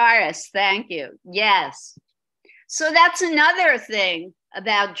 Doris, thank you. Yes. So that's another thing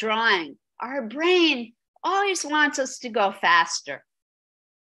about drawing. Our brain always wants us to go faster.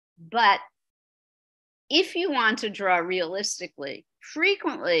 But if you want to draw realistically,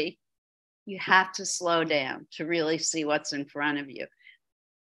 frequently, you have to slow down to really see what's in front of you.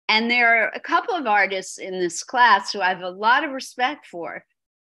 And there are a couple of artists in this class who I have a lot of respect for,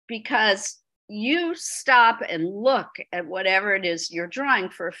 because you stop and look at whatever it is you're drawing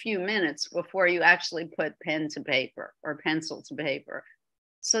for a few minutes before you actually put pen to paper or pencil to paper.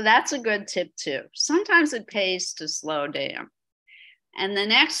 So that's a good tip too. Sometimes it pays to slow down. And the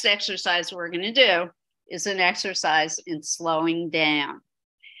next exercise we're going to do is an exercise in slowing down.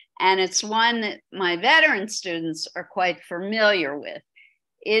 And it's one that my veteran students are quite familiar with.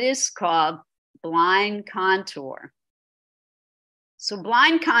 It is called blind contour. So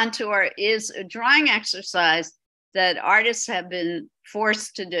blind contour is a drawing exercise that artists have been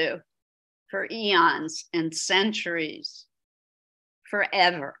forced to do for eons and centuries,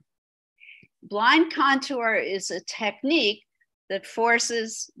 forever. Blind contour is a technique that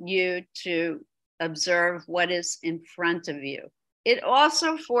forces you to observe what is in front of you. It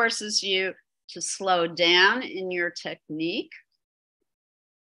also forces you to slow down in your technique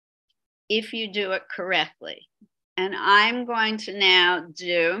if you do it correctly. And I'm going to now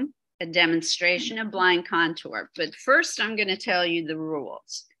do a demonstration of blind contour. But first, I'm going to tell you the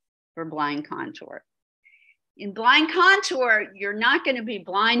rules for blind contour. In blind contour, you're not going to be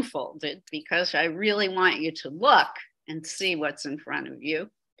blindfolded, because I really want you to look and see what's in front of you.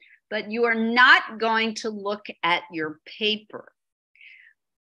 But you are not going to look at your paper.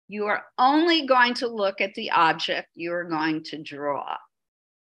 You are only going to look at the object you're going to draw.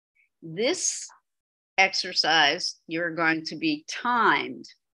 This exercise, you're going to be timed.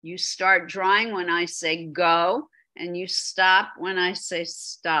 You start drawing when I say go, and you stop when I say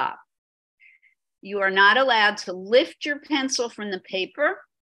stop. You are not allowed to lift your pencil from the paper,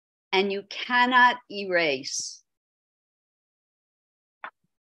 and you cannot erase.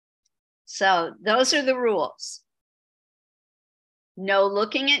 So those are the rules. No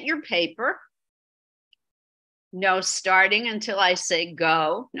looking at your paper. No starting until I say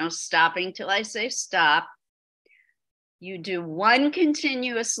go. No stopping till I say stop. You do one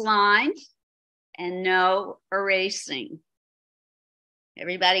continuous line and no erasing.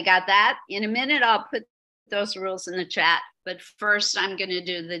 Everybody got that? In a minute, I'll put those rules in the chat, but first I'm going to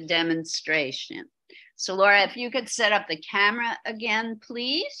do the demonstration. So Laura, if you could set up the camera again,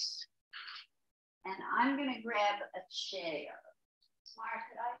 please. And I'm going to grab a chair. Smart,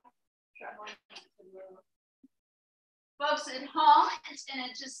 could I trouble to move? Folks at home, it's going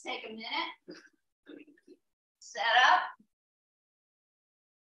to just take a minute. Set up.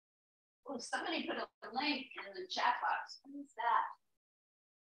 Oh, somebody put a link in the chat box. What is that?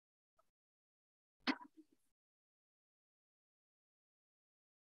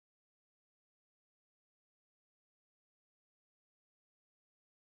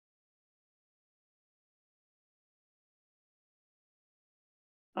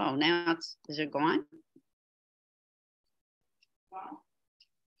 Oh, now it's, is it gone?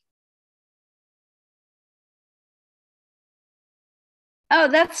 Oh,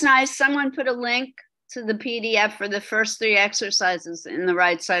 that's nice. Someone put a link to the PDF for the first 3 exercises in the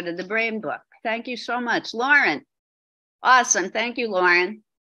right side of the brain book. Thank you so much, Lauren. Awesome. Thank you, Lauren.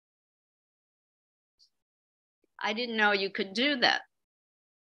 I didn't know you could do that.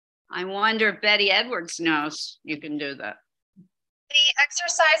 I wonder if Betty Edwards knows you can do that. The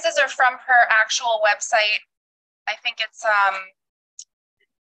exercises are from her actual website. I think it's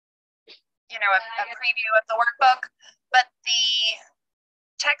you know, a preview of the workbook, but the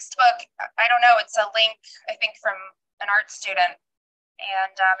textbook, I don't know, it's a link, I think, from an art student,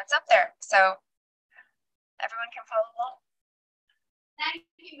 and it's up there, so everyone can follow along. Thank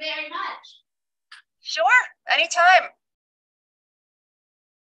you very much. Sure, anytime.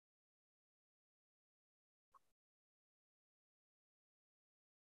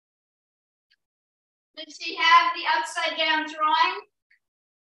 Does she have the upside down drawing?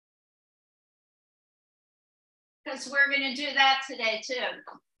 Because we're going to do that today too.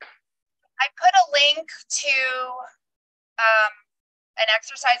 I put a link to an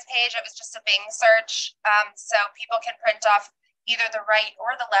exercise page. It was just a Bing search, so people can print off either the right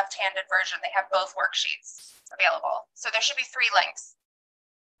or the left-handed version. They have both worksheets available. So there should be 3 links.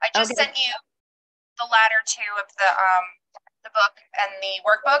 I just sent you the latter 2 of the book and the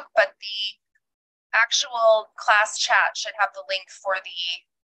workbook, but the actual class chat should have the link for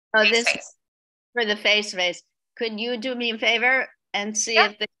the face-face. For the face-face. Could you do me a favor and see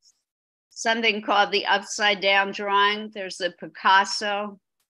if this something called the upside down drawing. There's a Picasso.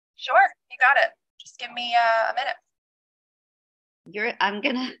 Sure, you got it. Just give me a minute.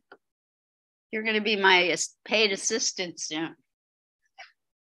 You're gonna be my paid assistant soon.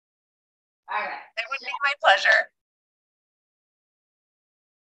 All right. It would be my pleasure.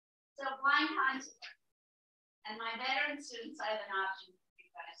 So blind contour. And my veteran students, I have an option for you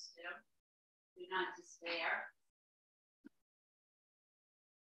guys too. Do not despair.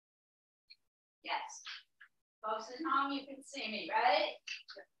 Yes. Folks at home, you can see me, right?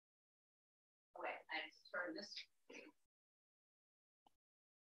 Oh, wait, I have to turn this.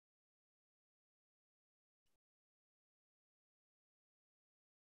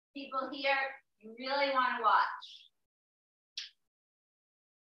 People here, you really want to watch.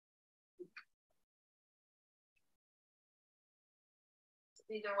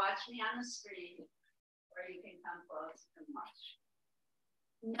 Either watch me on the screen or you can come close and watch.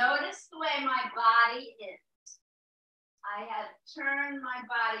 Notice the way my body is. I have turned my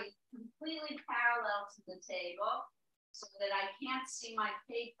body completely parallel to the table so that I can't see my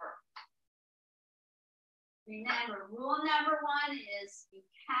paper. Remember, rule number 1 is you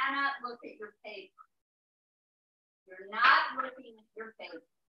cannot look at your paper. You're not looking at your paper,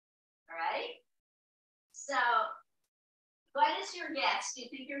 all right? So, what is your guess? Do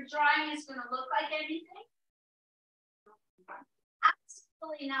you think your drawing is going to look like anything?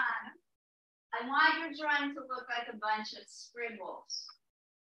 Absolutely not. I want your drawing to look like a bunch of scribbles.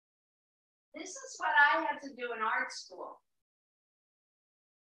 This is what I had to do in art school.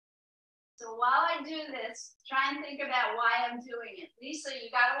 So while I do this, try and think about why I'm doing it. Lisa,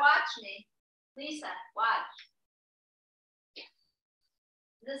 you got to watch me. Lisa, watch.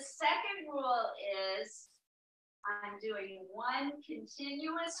 The second rule is I'm doing one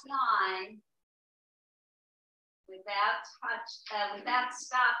continuous line without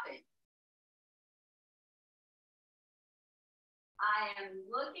stopping. I am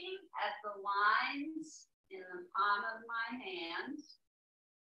looking at the lines in the palm of my hand.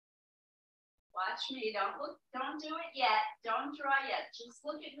 Watch me, don't do it yet. Don't draw yet, just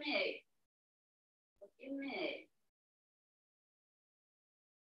look at me. Look at me.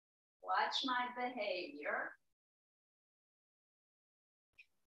 Watch my behavior.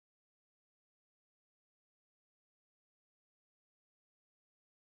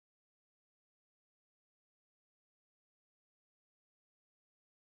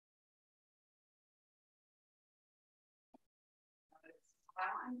 Notice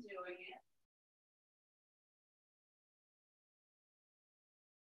how I'm doing it.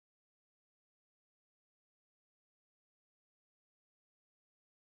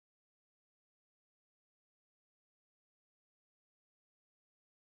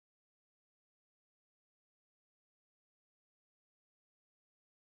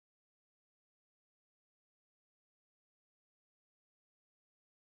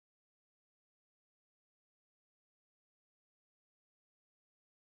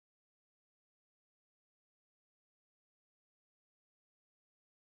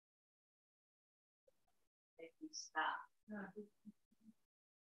 Stop.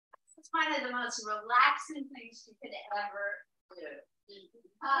 It's one of the most relaxing things you could ever do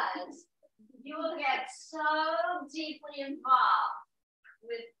because you will get so deeply involved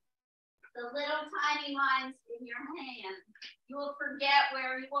with the little tiny lines in your hand. You will forget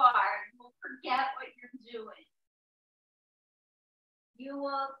where you are. You will forget what you're doing. You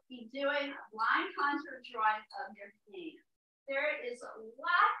will be doing a line contour drawing of your hand. There is a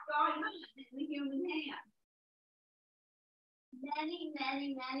lot going on in the human hand. Many,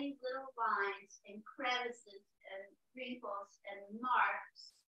 many, many little lines and crevices and wrinkles and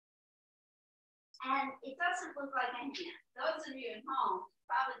marks. And it doesn't look like a hand. Those of you at home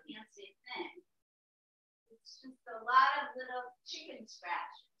probably can't see a thing. It's just a lot of little chicken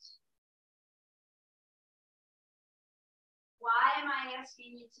scratches. Why am I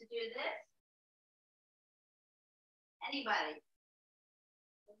asking you to do this? Anybody?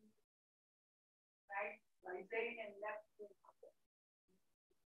 Right?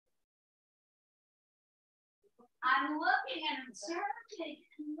 I'm looking and observing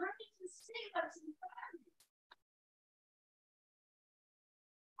and learning to see what's in front of me.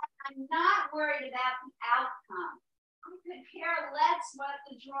 I'm not worried about the outcome. I could care less what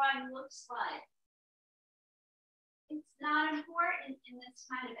the drawing looks like. It's not important in this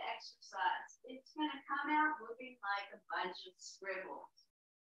kind of exercise. It's going to come out looking like a bunch of scribbles.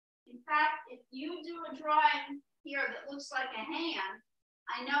 In fact, if you do a drawing here that looks like a hand,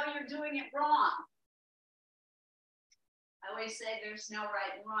 I know you're doing it wrong. I always say there's no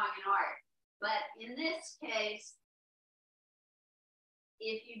right and wrong in art. But in this case,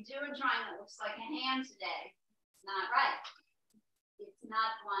 if you do a drawing that looks like a hand today, it's not right. It's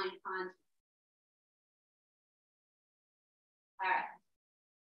not blind contour. All right.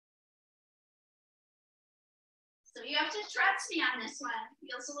 So you have to trust me on this one. It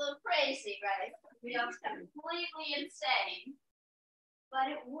feels a little crazy, right? It feels completely insane, but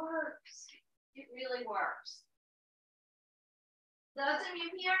it works. It really works. Those of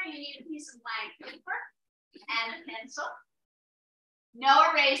you here, you need a piece of blank paper and a pencil. No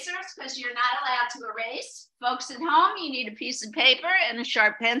erasers, because you're not allowed to erase. Folks at home, you need a piece of paper and a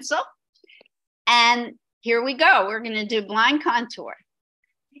sharp pencil. And here we go. We're going to do blind contour.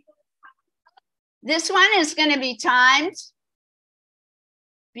 This one is going to be timed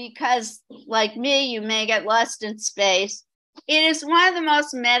because, like me, you may get lost in space. It is one of the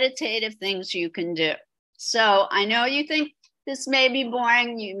most meditative things you can do. So I know you think this may be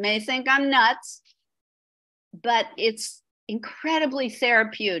boring. You may think I'm nuts, but it's incredibly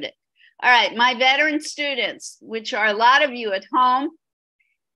therapeutic. All right, my veteran students, which are a lot of you at home,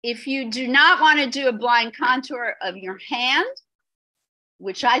 if you do not want to do a blind contour of your hand,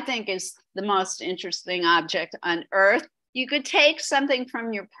 which I think is the most interesting object on earth, you could take something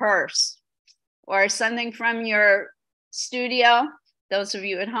from your purse or something from your studio, those of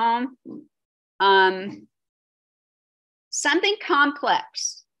you at home, something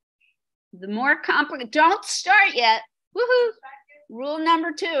complex. The more complex, don't start yet. Woohoo! Rule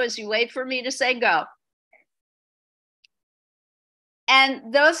number 2 is you wait for me to say go.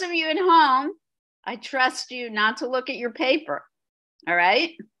 And those of you at home, I trust you not to look at your paper. All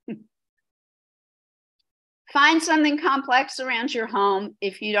right. Find something complex around your home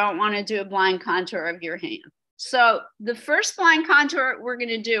if you don't want to do a blind contour of your hand. So the first blind contour we're going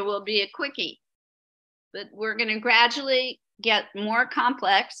to do will be a quickie, but we're going to gradually get more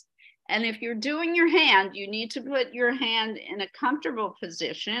complex. And if you're doing your hand, you need to put your hand in a comfortable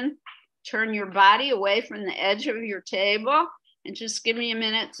position. Turn your body away from the edge of your table and just give me a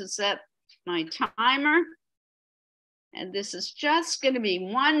minute to set my timer. And this is just going to be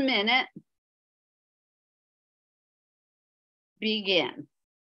 1 minute. Begin.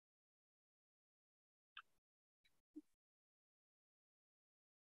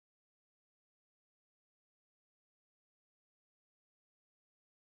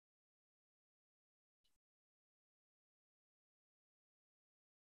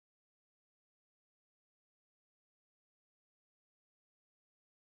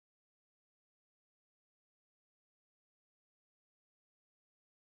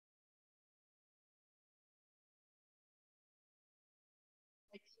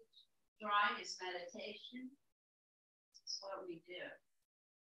 Drawing is meditation. That's what we do.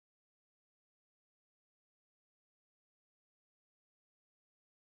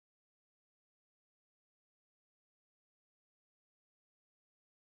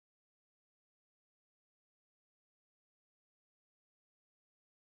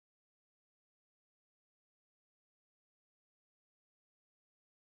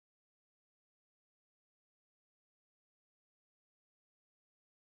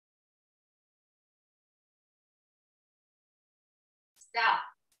 Stop.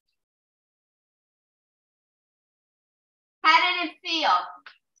 How did it feel?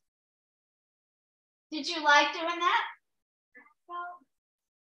 Did you like doing that?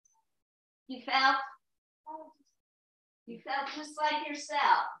 You felt? You felt just like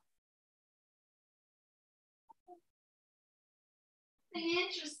yourself.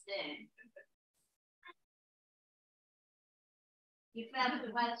 Interesting. You felt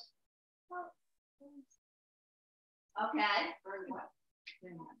it was? Okay. Or what?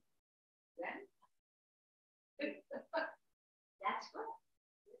 That's good.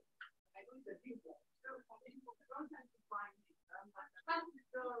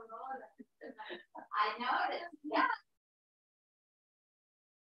 I noticed. Yeah.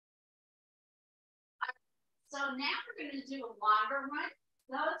 So now we're going to do a longer one.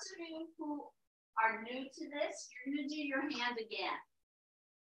 Those of you who are new to this, you're going to do your hand again.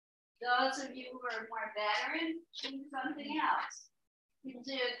 Those of you who are more veteran, do something else. You can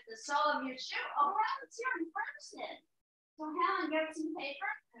do the sole of your shoe. Oh, well, it's here in person. So Helen, get some paper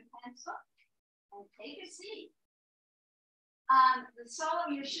and pencil and take a seat. The sole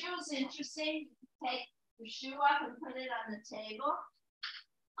of your shoe is interesting. Take your shoe up and put it on the table.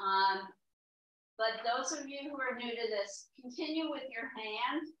 But those of you who are new to this, continue with your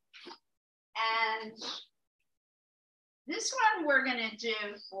hand. And this one we're going to do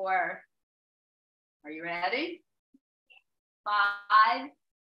for, are you ready? 5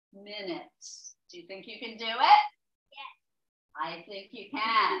 minutes. Do you think you can do it? Yes. I think you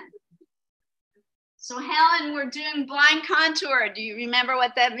can. So Helen, we're doing blind contour. Do you remember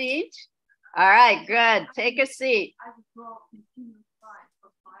what that means? All right, good. Take a seat.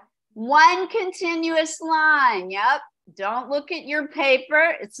 One continuous line. Yep. Don't look at your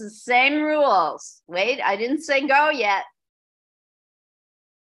paper. It's the same rules. Wait, I didn't say go yet.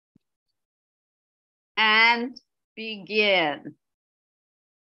 And begin.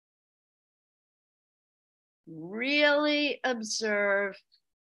 Really observe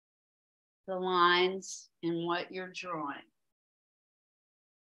the lines in what you're drawing.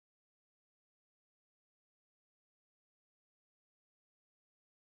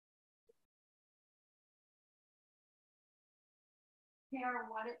 Compare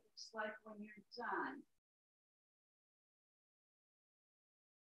what it looks like when you're done.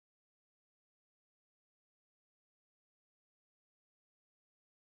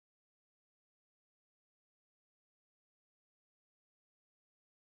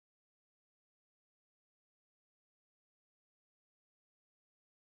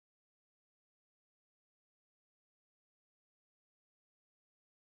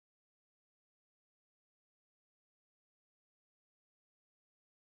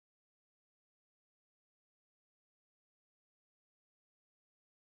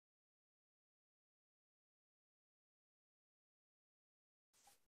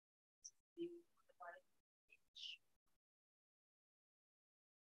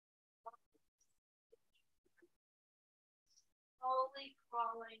 Slowly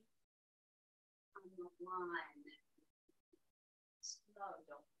crawling on the line. Slow,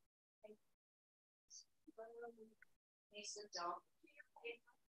 don't slowly. Lisa, don't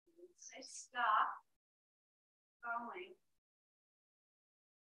say stop. Going.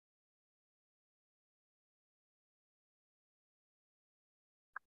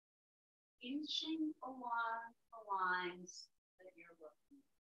 Inching along the lines that you're looking at.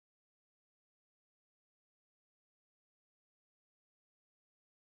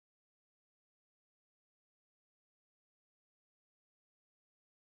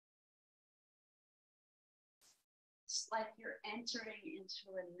 It's like you're entering into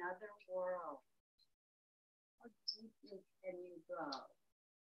another world. How deeply can you go?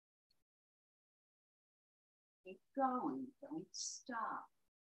 Keep going, don't stop.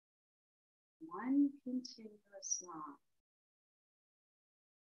 One continuous line.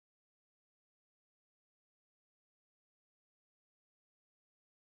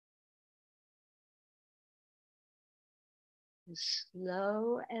 As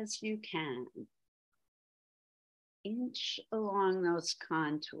slow as you can. Inch along those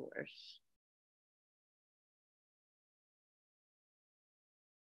contours.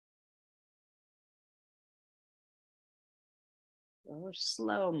 Or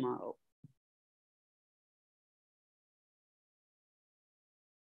slow-mo.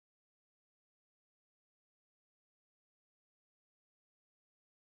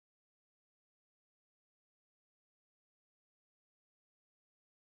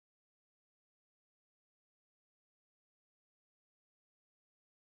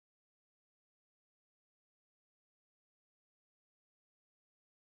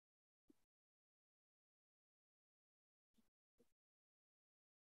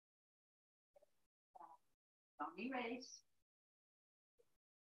 Don't erase.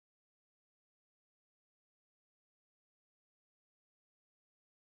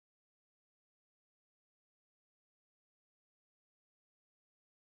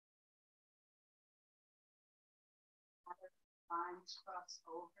 Lines cross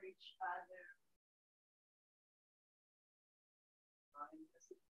over each other.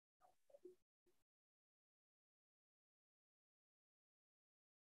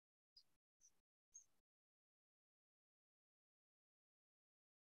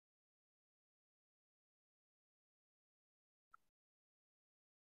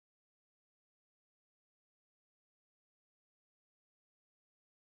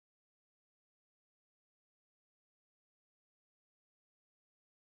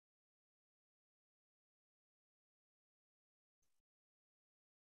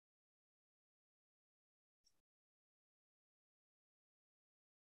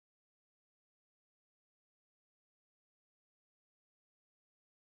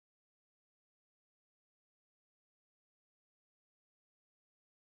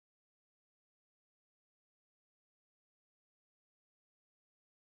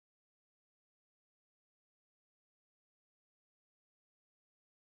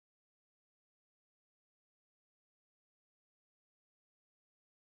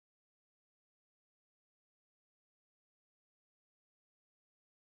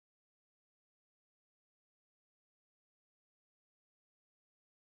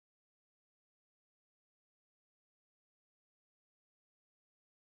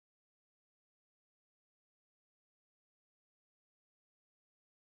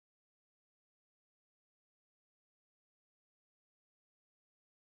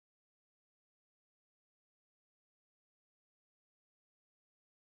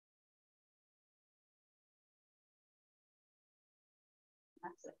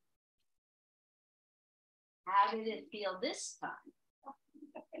 How did it feel this time?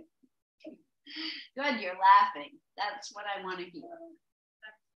 Good, you're laughing. That's what I want to hear.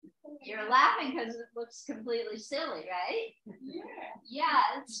 You're laughing because it looks completely silly, right?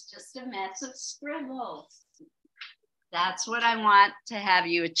 Yeah, it's just a mess of scribbles. That's what I want to have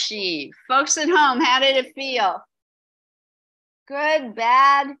you achieve. Folks at home, how did it feel? Good,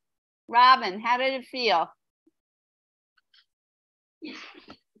 bad? Robin, how did it feel?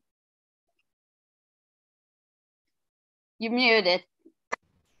 You're muted.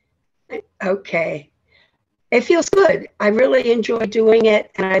 Okay. It feels good. I really enjoy doing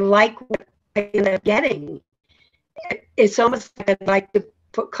it, and I like what I end up getting. It's almost like I'd like to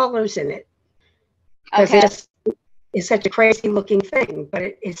put colors in it. Because it's such a crazy looking thing, but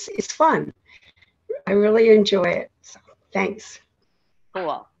it's fun. I really enjoy it. So, thanks.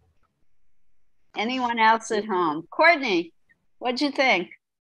 Cool. Anyone else at home? Courtney, what'd you think?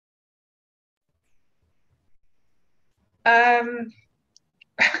 I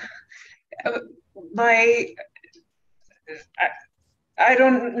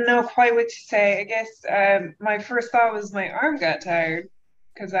don't know quite what to say. I guess my first thought was my arm got tired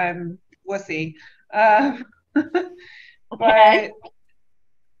because I'm wussy. But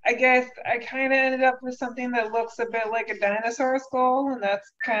I guess I kind of ended up with something that looks a bit like a dinosaur skull, and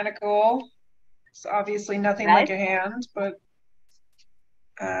that's kind of cool. It's obviously nothing like a hand, but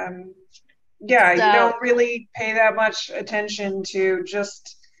yeah, you don't really pay that much attention to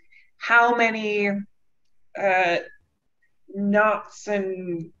just how many knots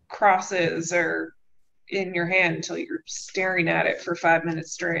and crosses are in your hand until you're staring at it for 5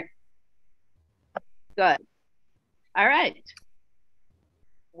 minutes straight. Good. All right.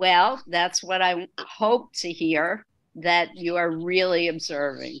 Well, that's what I hope to hear, that you are really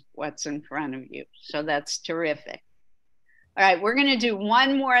observing what's in front of you. So that's terrific. All right, we're going to do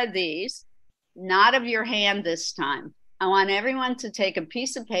one more of these, not of your hand this time. I want everyone to take a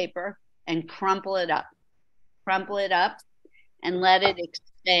piece of paper and crumple it up. Crumple it up and let it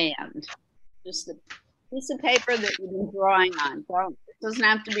expand. Just a piece of paper that you've been drawing on. It doesn't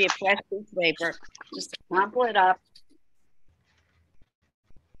have to be a fresh piece of paper. Just crumple it up.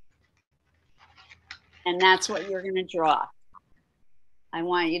 And that's what you're going to draw. I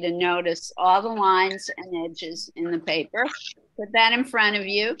want you to notice all the lines and edges in the paper. Put that in front of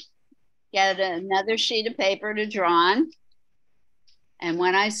you. Get another sheet of paper to draw on. And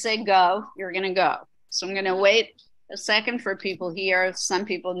when I say go, you're going to go. So I'm going to wait a second for people here. Some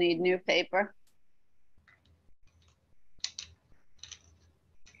people need new paper.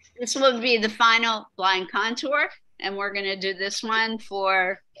 This will be the final blind contour. And we're going to do this one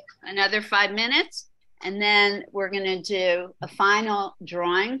for another 5 minutes. And then we're going to do a final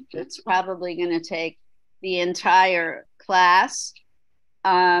drawing that's probably going to take the entire class.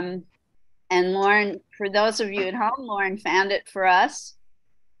 And Lauren, for those of you at home, Lauren found it for us.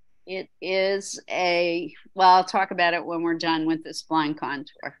 It is well, I'll talk about it when we're done with this blind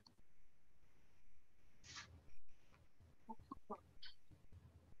contour.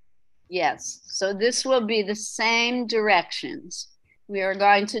 Yes, so this will be the same directions. We are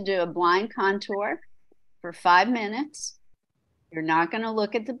going to do a blind contour for 5 minutes. You're not going to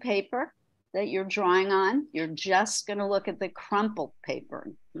look at the paper that you're drawing on. You're just going to look at the crumpled paper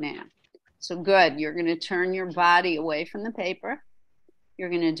now. So good. You're going to turn your body away from the paper. You're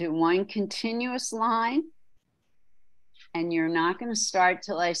going to do one continuous line. And you're not going to start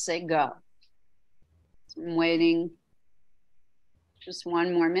till I say go. So I'm waiting just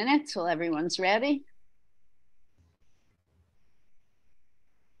 1 more minute till everyone's ready.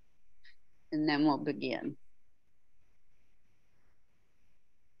 And then we'll begin.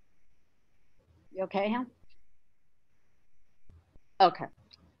 You okay, Hal? Okay.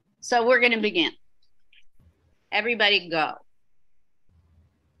 So we're going to begin. Everybody go.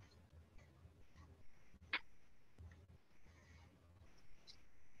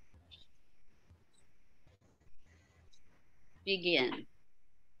 Begin.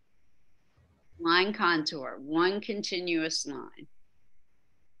 Line contour, one continuous line.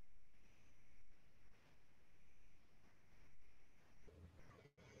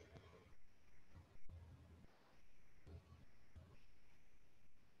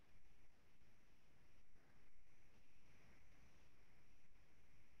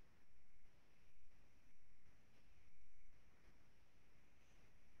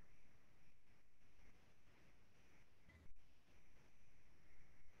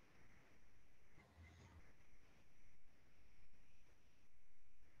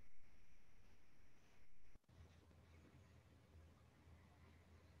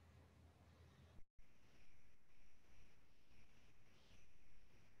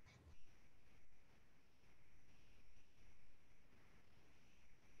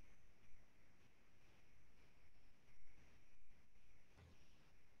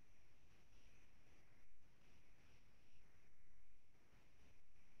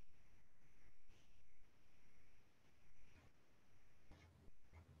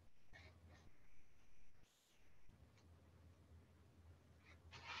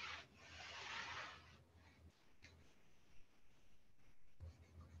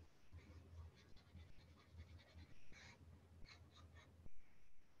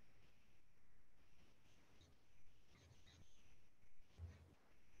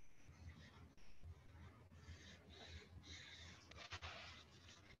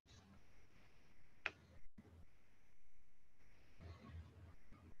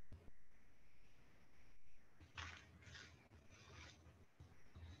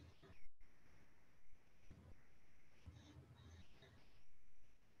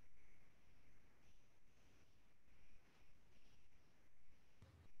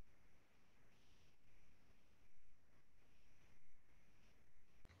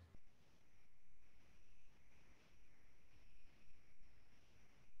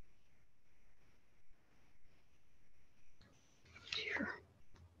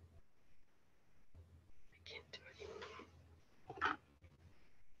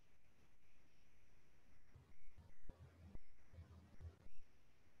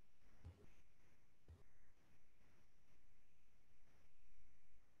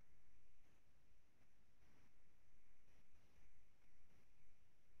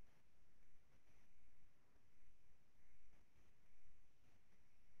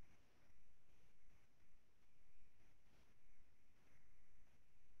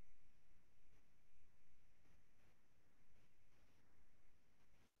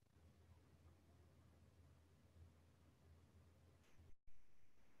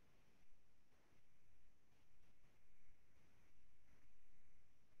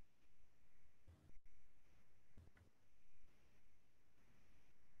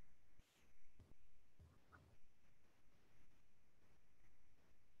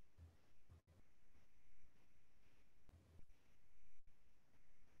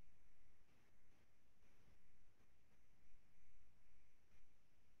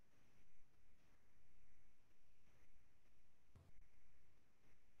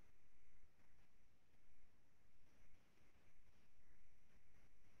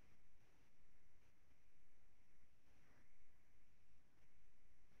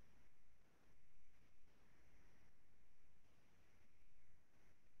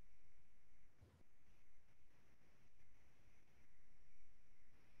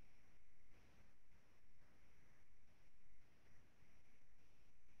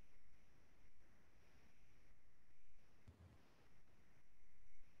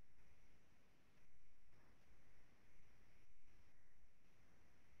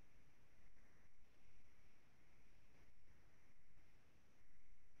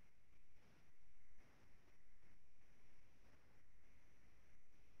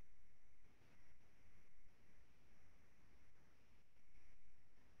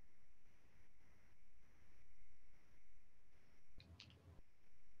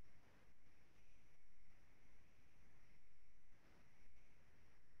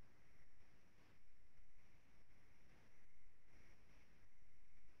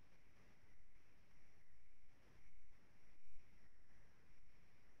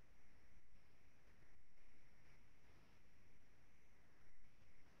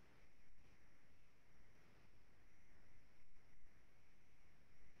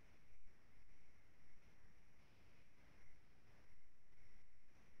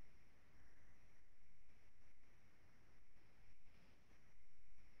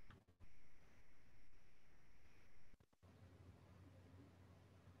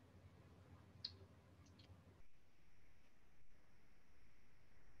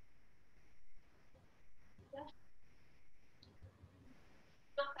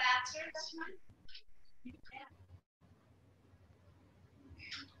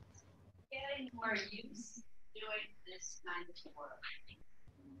 Getting more used to doing this kind of work.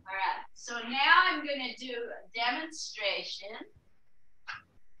 All right, so now I'm going to do a demonstration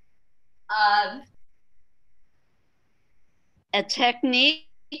of a technique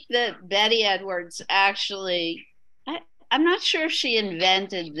that Betty Edwards actually, I'm not sure if she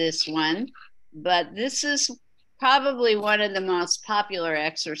invented this one, but this is probably one of the most popular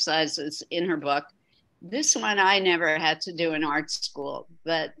exercises in her book. This one I never had to do in art school,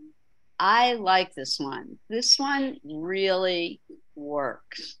 but I like this one. This one really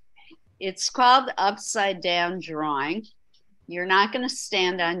works. It's called upside down drawing. You're not going to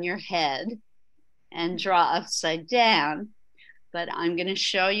stand on your head and draw upside down, but I'm going to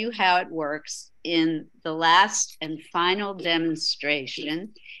show you how it works in the last and final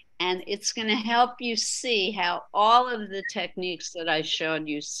demonstration. And it's going to help you see how all of the techniques that I showed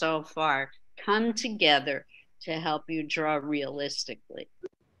you so far come together to help you draw realistically.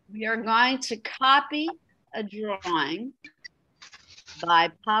 We are going to copy a drawing by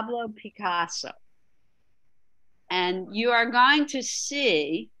Pablo Picasso. And you are going to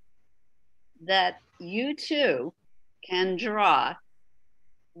see that you too can draw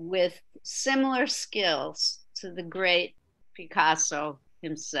with similar skills to the great Picasso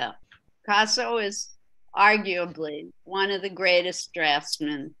himself. Picasso is arguably one of the greatest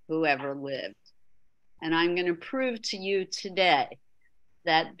draftsmen who ever lived. And I'm going to prove to you today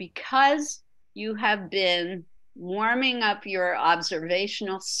that because you have been warming up your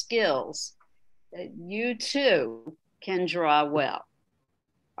observational skills, that you too can draw well.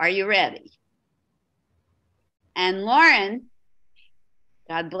 Are you ready? And Lauren,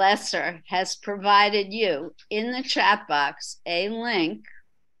 God bless her, has provided you in the chat box a link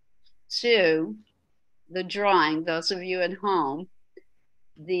to the drawing, those of you at home,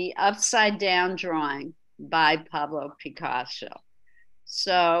 the upside down drawing by Pablo Picasso.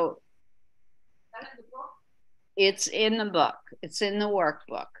 So it's in the book, it's in the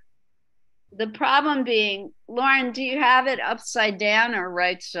workbook. The problem being, Lauren, do you have it upside down or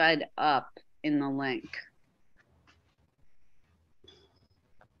right side up in the link?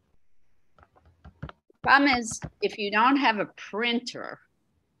 Problem is, if you don't have a printer,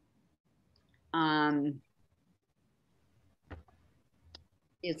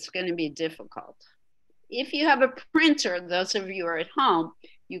 it's going to be difficult. If you have a printer, those of you who are at home,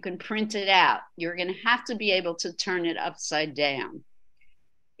 you can print it out. You're going to have to be able to turn it upside down.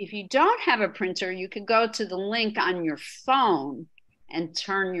 If you don't have a printer, you could go to the link on your phone and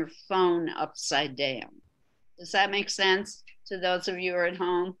turn your phone upside down. Does that make sense to those of you who are at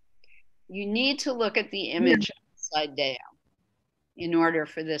home? You need to look at the image upside down in order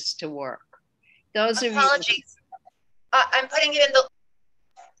for this to work. Those Apologies. I'm putting it in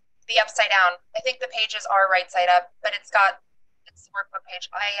the upside down. I think the pages are right side up, but it's the workbook page.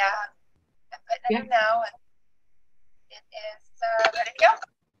 I'm putting it in now. And it is ready to go.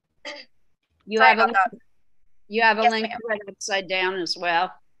 You Sorry have about that. You have a Yes, link ma'am. right upside down as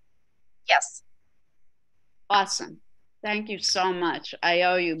well? Yes. Awesome. Thank you so much. I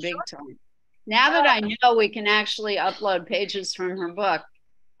owe you big time. Now that I know we can actually upload pages from her book,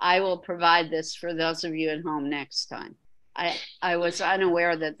 I will provide this for those of you at home next time. I was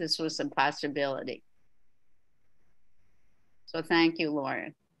unaware that this was a possibility. So thank you,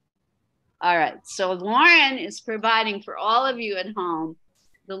 Lauren. All right, so Lauren is providing for all of you at home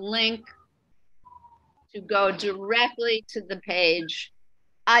the link to go directly to the page.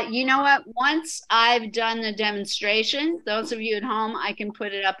 You know what? Once I've done the demonstration, those of you at home, I can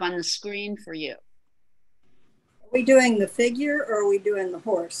put it up on the screen for you. Are we doing the figure or are we doing the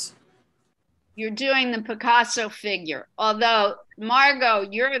horse? You're doing the Picasso figure. Although, Margot,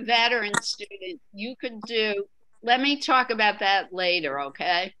 you're a veteran student. You could do, let me talk about that later,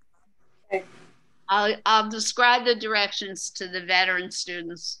 okay? Okay. I'll describe the directions to the veteran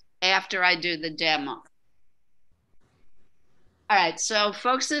students after I do the demo. All right, so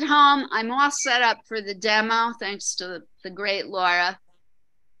folks at home, I'm all set up for the demo, thanks to the great Laura.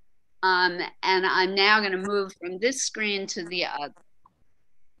 And I'm now going to move from this screen to the other.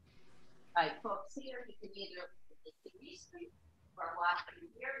 All right, folks, here you can either look at the TV screen or watch it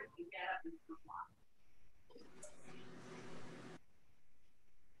here. You can get up and come on.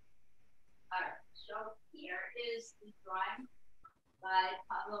 All right, so here is the drawing by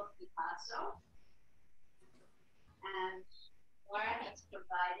Pablo Picasso. And Laura has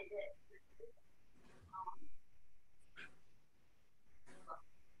provided it.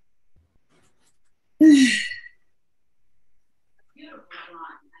 Beautiful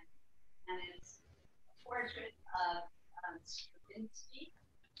drawing, and it's a portrait of Stravinsky,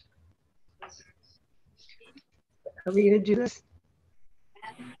 Are we going to do this?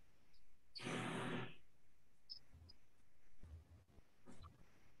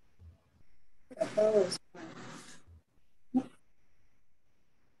 Opposed.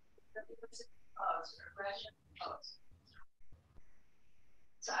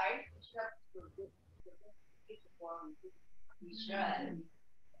 Sorry. You should.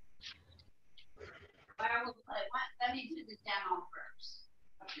 Let me do the demo first.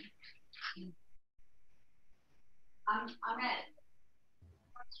 Okay. I'm ready.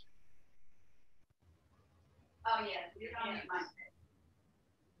 Oh yeah, you don't need my face.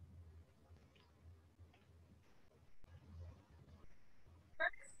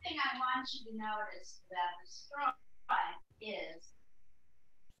 First thing I want you to notice about the straw is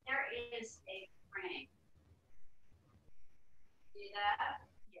there is a frame. See that?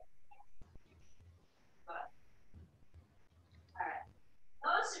 Yeah. Good. All right.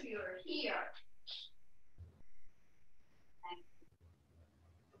 Those of you who are here. Thank you.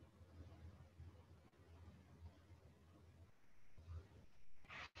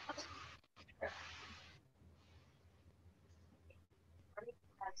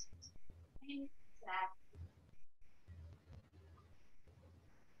 Exactly.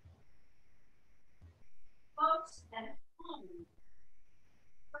 Folks at home,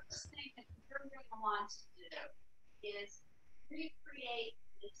 first thing that you're going to want to do is recreate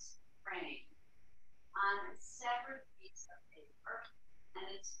this frame on a separate piece of paper, and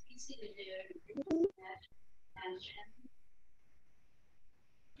it's easy to do. What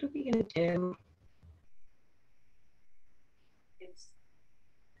are we going to do? It's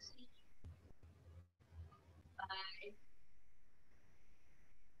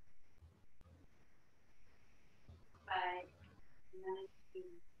by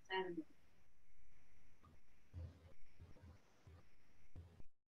 1970.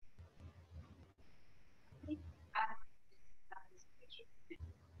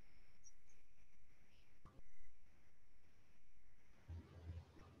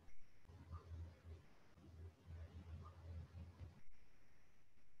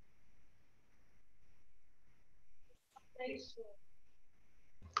 I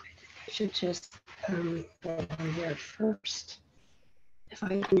should just go on here first. If I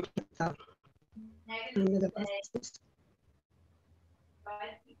can get the under the buses.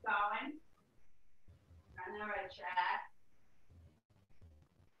 But keep going. On the right track.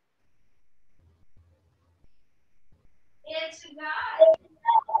 It's a guy.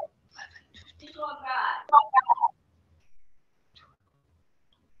 People God.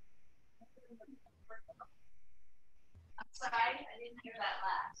 I'm sorry, I didn't hear that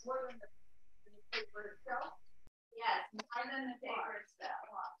last. More than the paper itself? Yes, more than the paper itself.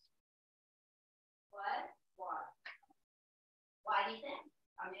 What? Why? Why do you think?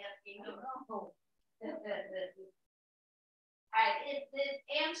 I'm asking you. All right, the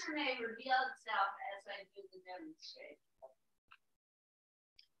answer may reveal itself as I do the demonstration.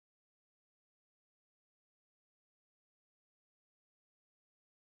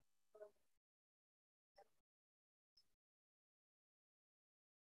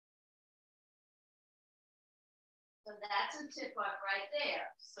 So that's a tip-off right there.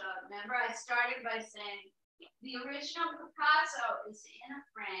 So remember, I started by saying the original Picasso is in a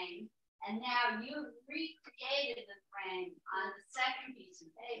frame, and now you recreated the frame on the second piece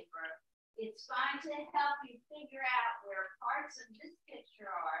of paper. It's going to help you figure out where parts of this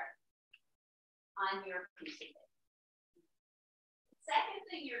picture are on your piece of paper. The second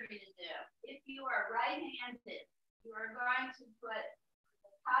thing you're going to do, if you are right-handed, you are going to put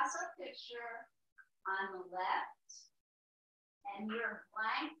the Picasso picture on the left, and your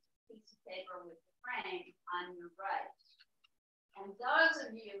blank piece of paper with the frame on your right. And those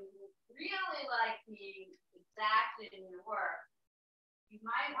of you who really like being exact in your work, you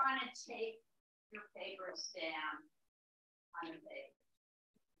might want to take your papers down on the page.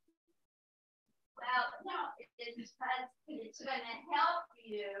 Well, no, it's because it's going to help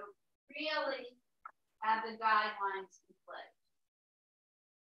you really have the guidelines in place.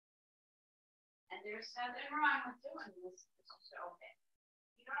 And there's nothing wrong with doing this. This is okay.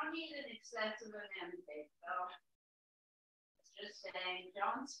 You don't need an excessive amount of paper, though. It's just saying,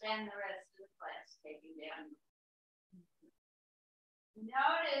 don't spend the rest of the class taking down.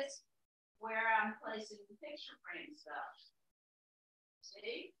 Notice where I'm placing the picture frame stuff.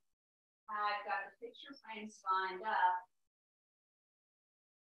 See? I've got the picture frames lined up.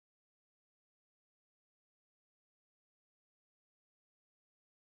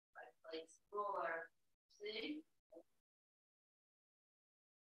 I place ruler. See?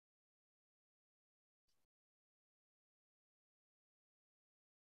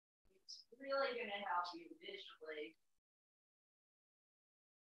 It's really going to help you visually.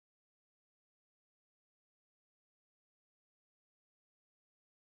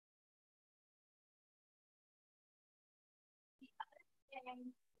 The other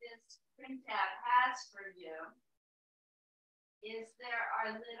thing this printout has for you is there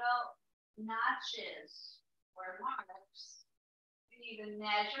are little notches or marks. You can even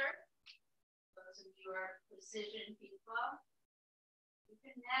measure. Those of you are precision people. You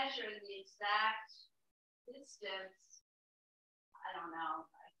can measure the exact distance. I don't know.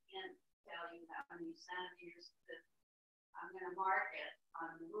 I can't tell you how many centimeters, but I'm going to mark it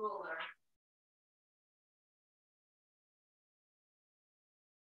on the ruler.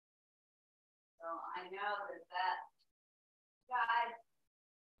 So I know that that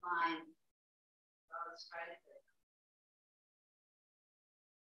guideline goes right there.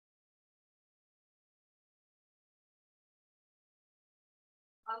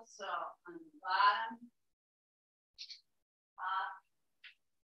 Also on the bottom, top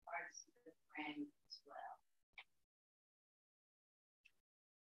parts of the frame as well.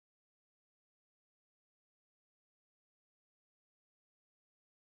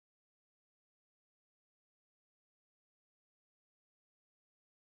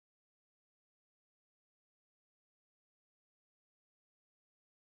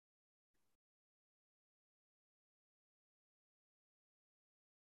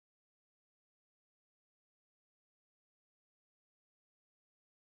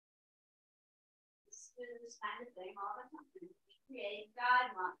 Do this kind of thing all the time. We create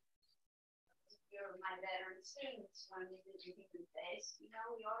guidelines. If you're my veteran students, when we did the human face, you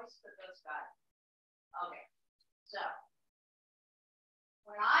know, we always put those guidelines. Okay, so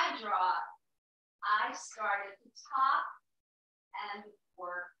when I draw, I start at the top and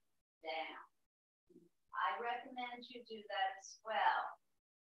work down. I recommend you do that as well.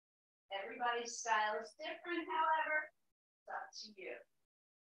 Everybody's style is different, however, it's up to you.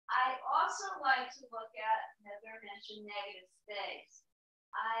 I also like to look at, Heather mentioned negative space.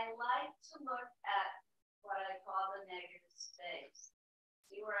 I like to look at what I call the negative space.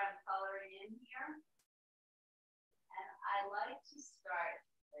 See where I'm coloring in here? And I like to start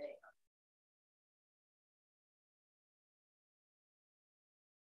there.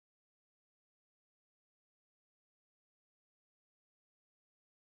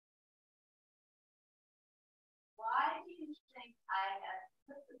 Why do you think I have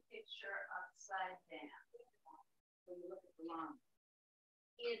put the picture upside down when you look at the line?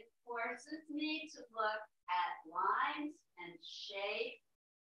 It forces me to look at lines and shape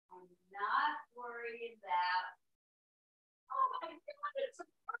and not worry about, oh my God, it's a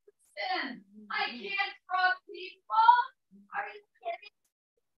person. I can't draw people. Are you kidding?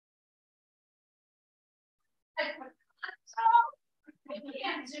 I put contour. I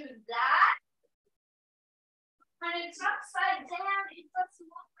can't do that. When it's upside down, it doesn't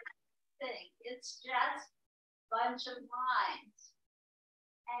look like anything. It's just a bunch of lines.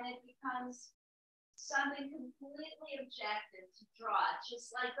 And it becomes something completely objective to draw, just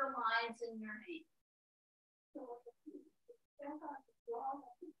like the lines in your hand.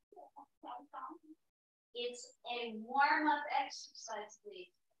 It's a warm-up exercise, Lee.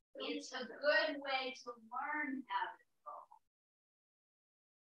 It's a good way to learn how to draw.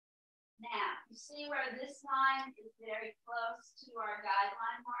 Now, you see where this line is very close to our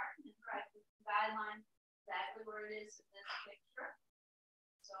guideline mark, and correct the guideline exactly where it is in this picture.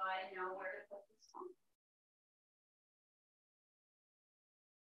 So I know where to put this one.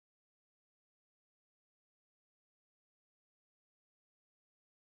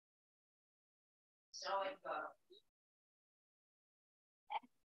 So it goes. And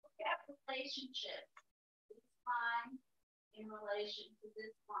look at relationship. This line in relation to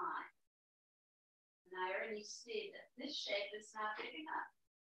this line. And I already see that this shape is not big enough.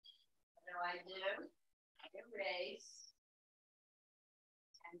 What do? I erase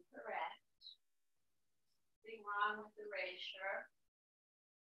and correct. Nothing wrong with erasure.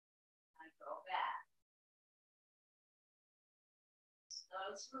 I go back. So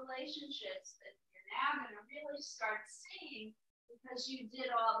those relationships that you're now going to really start seeing because you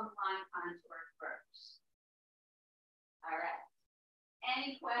did all the line contour first. All right.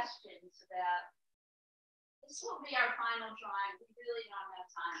 Any questions about? This will be our final drawing. We really don't have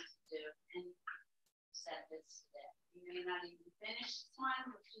time to do any set this today. You may not even finish this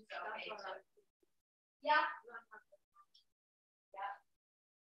one, which is okay. Yeah. Yeah.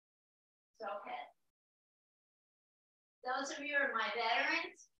 It's okay. Those of you who are my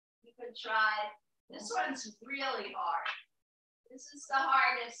veterans, you could try. This one's really hard. This is the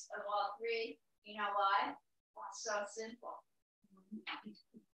hardest of all three. You know why? It's so simple.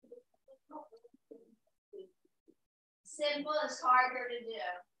 symbol is harder to do,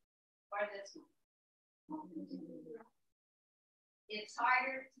 or this one? It's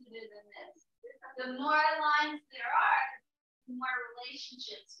harder to do than this. The more lines there are, the more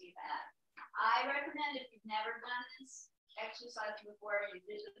relationships you have. I recommend if you've never done this exercise before, you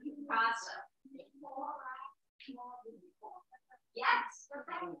do the process. Yes.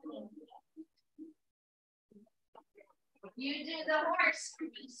 You do the horse,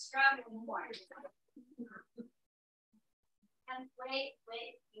 you scrub the horse. And wait,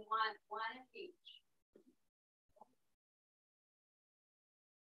 you want one of each.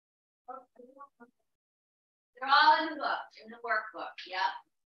 They're all in the book, in the workbook, yep.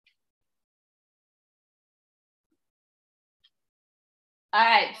 All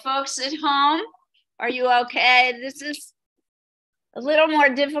right, folks at home, are you okay? This is a little more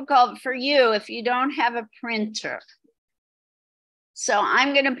difficult for you if you don't have a printer. So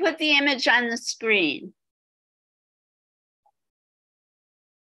I'm going to put the image on the screen.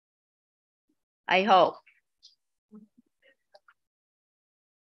 I hope.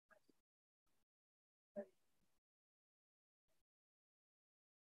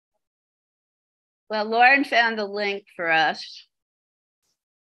 Well, Lauren found the link for us.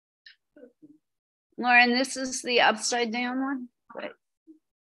 Lauren, this is the upside down one? Wait.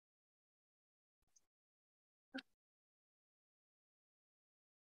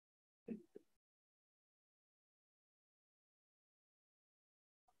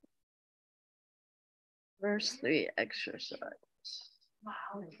 Verse 3 exercise.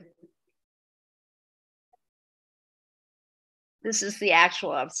 Wow. This is the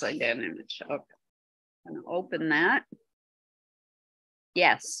actual upside down image. Okay. I'm going to open that.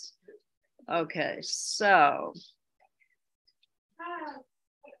 Yes. Okay, so.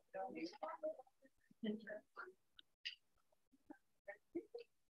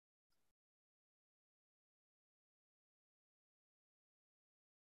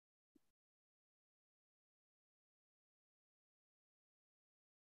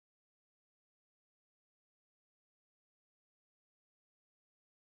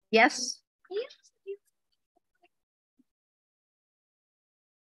 Yes.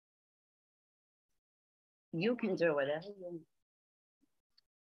 You can do whatever you want.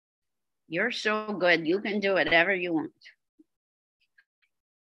 You're so good. You can do whatever you want.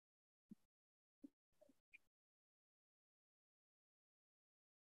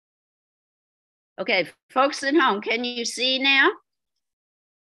 Okay, folks at home, can you see now?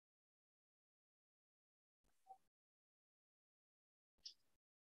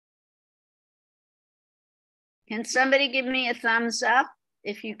 Can somebody give me a thumbs up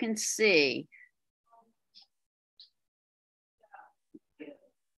if you can see?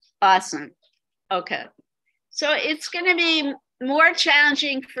 Awesome. Okay. So it's going to be more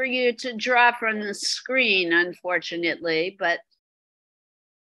challenging for you to draw from the screen, unfortunately, but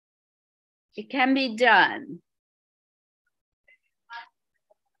it can be done.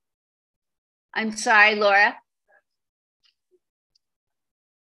 I'm sorry, Laura.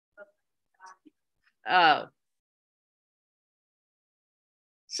 Oh.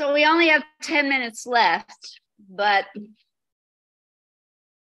 So we only have 10 minutes left, but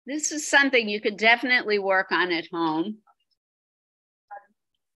this is something you could definitely work on at home.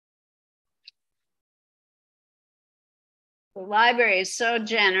 The library is so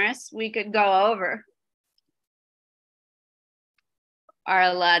generous, we could go over our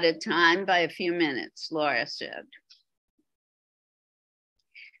allotted time by a few minutes, Laura said.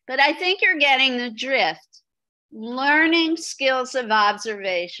 But I think you're getting the drift. Learning skills of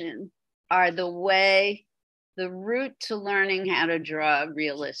observation are the route to learning how to draw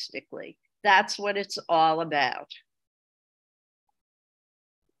realistically. That's what it's all about.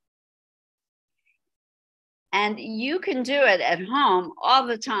 And you can do it at home all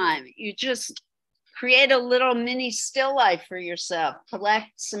the time. You just create a little mini still life for yourself,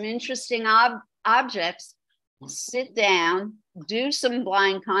 collect some interesting objects, sit down, do some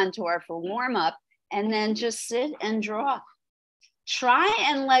blind contour for warm up, and then just sit and draw. Try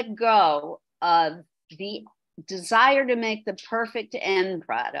and let go of the desire to make the perfect end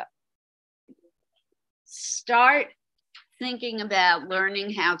product. Start thinking about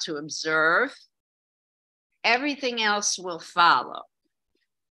learning how to observe. Everything else will follow.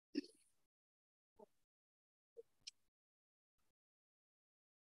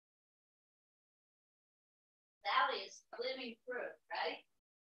 Sally is living proof, right?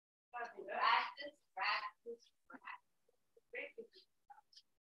 Practice, practice, practice.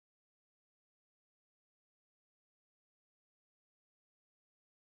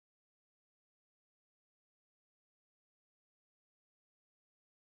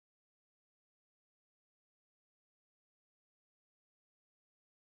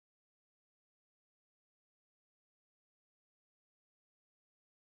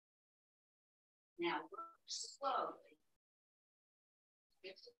 Now work slowly.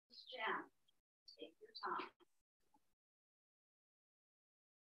 Get to this jam. Take your time.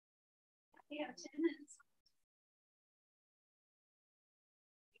 We have 10 minutes.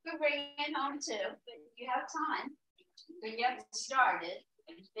 You can bring it home too, but you have time to get started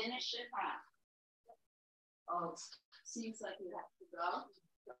and finish it off. Oh, seems like you have to go.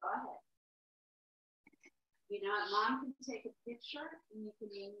 Go ahead. You know, mom can take a picture and you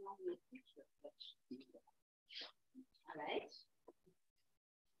can email me a picture. All right.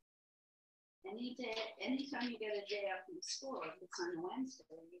 Any day, anytime you get a day off from school, if it's on a Wednesday,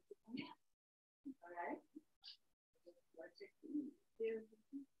 you can come in. All right.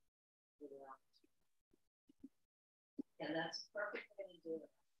 Yeah, that's a perfect way to do it.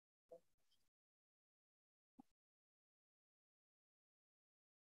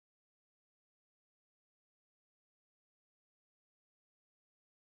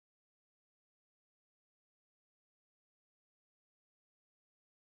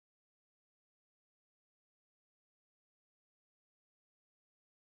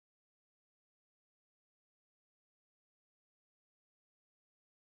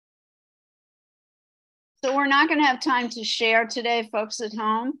 So we're not going to have time to share today, folks at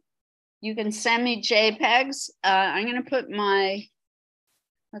home. You can send me JPEGs. I'm going to put my,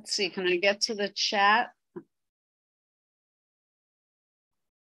 let's see, can I get to the chat?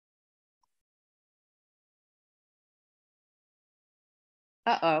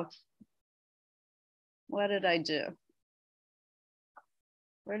 Uh-oh. What did I do?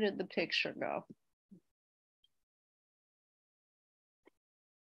 Where did the picture go?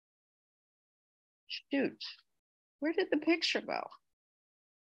 Shoot. Where did the picture go?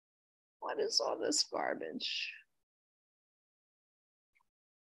 What is all this garbage?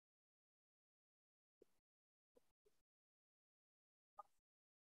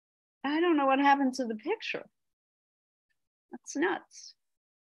 I don't know what happened to the picture. That's nuts.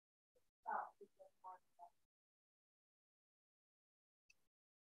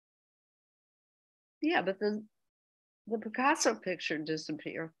 Yeah, but the Picasso picture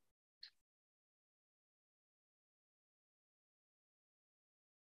disappeared.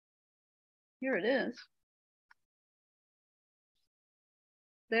 Here it is.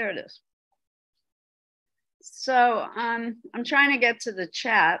 There it is. So I'm trying to get to the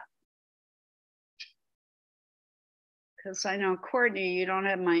chat because I know, Courtney, you don't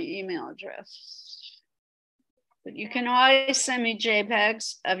have my email address. But you can always send me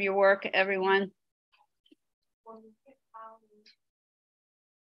JPEGs of your work, everyone.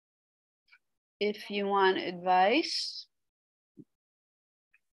 If you want advice.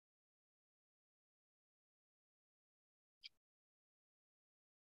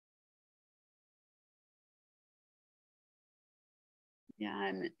 Yeah,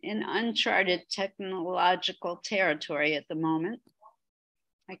 I'm in uncharted technological territory at the moment.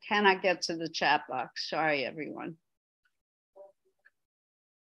 I cannot get to the chat box. Sorry, everyone.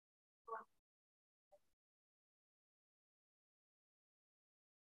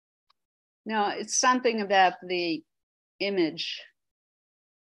 No, it's something about the image.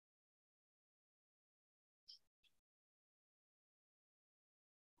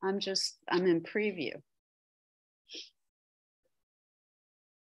 I'm in preview.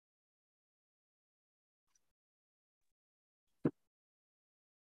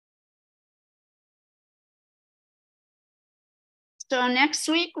 So next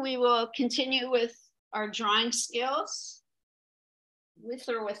week, we will continue with our drawing skills, with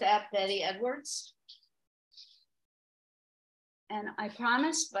or without Betty Edwards. And I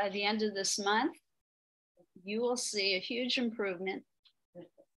promise by the end of this month, you will see a huge improvement.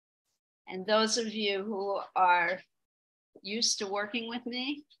 And those of you who are used to working with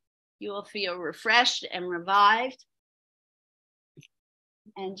me, you will feel refreshed and revived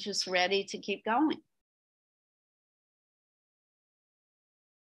and just ready to keep going.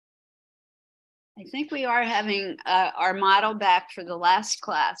 I think we are having our model back for the last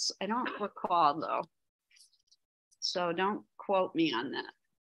class. I don't recall though. So don't quote me on that.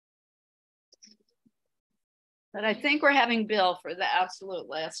 But I think we're having Bill for the absolute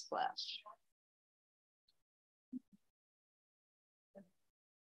last class.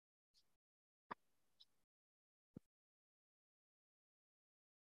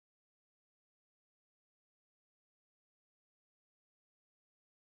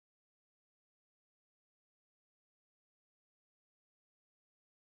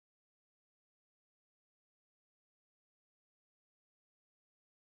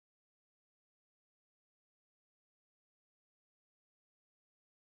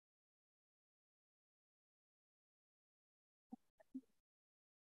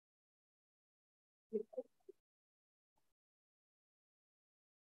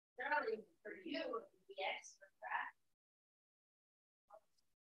 the extra crack.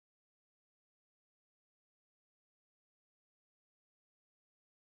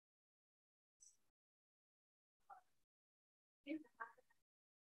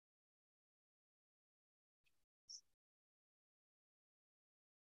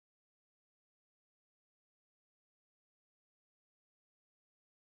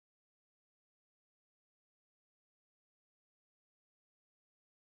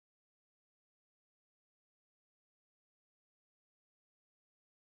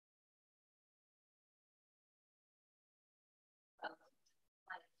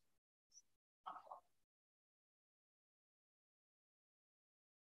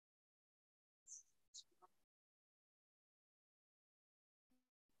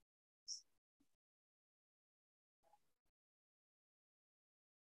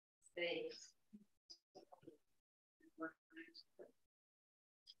 Space.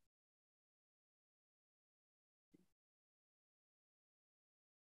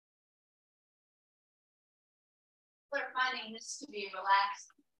 We're finding this to be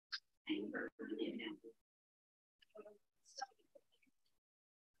relaxing.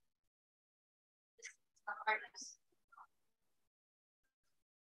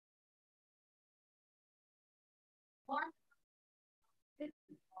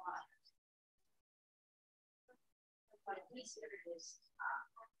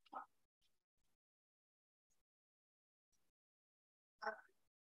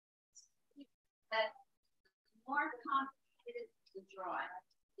 That the more complicated the drawing,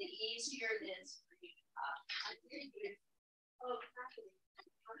 the easier it is for you to copy.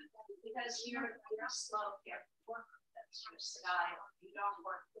 Because you're slow here. That's your style. You don't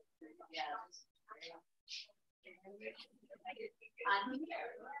work with it. Yeah.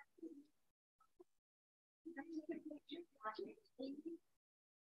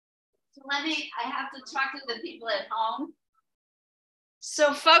 So I have to talk to the people at home.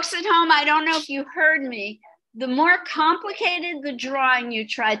 So folks at home, I don't know if you heard me, the more complicated the drawing you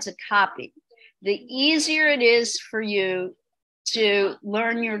try to copy, the easier it is for you to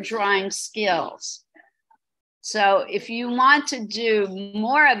learn your drawing skills. So if you want to do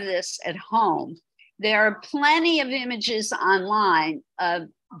more of this at home, there are plenty of images online of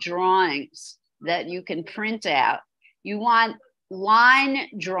drawings that you can print out. You want line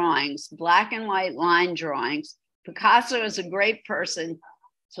drawings, black and white line drawings. Picasso is a great person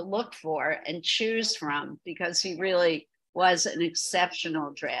to look for and choose from because he really was an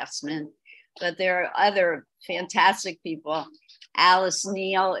exceptional draftsman. But there are other fantastic people. Alice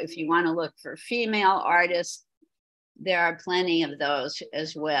Neal, if you want to look for female artists, there are plenty of those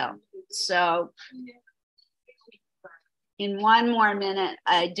as well. So in one more minute,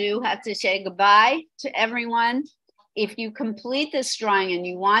 I do have to say goodbye to everyone. If you complete this drawing and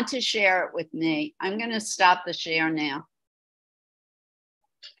you want to share it with me, I'm going to stop the share now.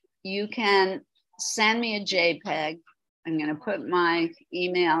 You can send me a JPEG. I'm going to put my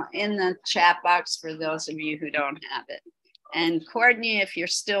email in the chat box for those of you who don't have it. And Courtney, if you're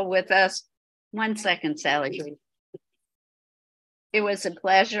still with us, 1 second, Sally. It was a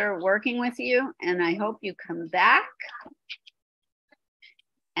pleasure working with you, and I hope you come back.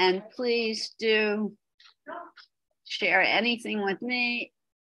 And please do share anything with me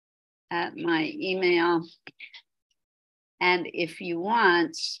at my email. And if you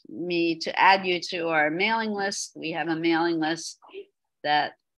want me to add you to our mailing list, we have a mailing list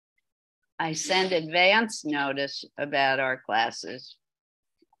that I send advance notice about our classes.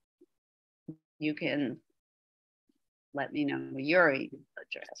 You can let me know your email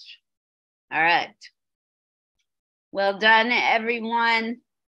address. All right. Well done, everyone.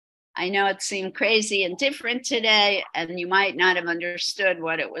 I know it seemed crazy and different today, and you might not have understood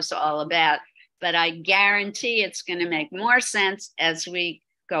what it was all about, but I guarantee it's going to make more sense as we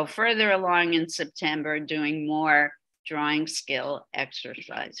go further along in September doing more drawing skill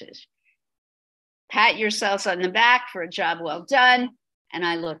exercises. Pat yourselves on the back for a job well done, and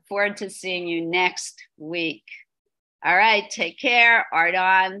I look forward to seeing you next week. All right, take care, art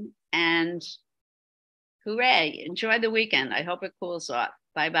on, and hooray, enjoy the weekend. I hope it cools off.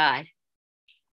 Bye-bye.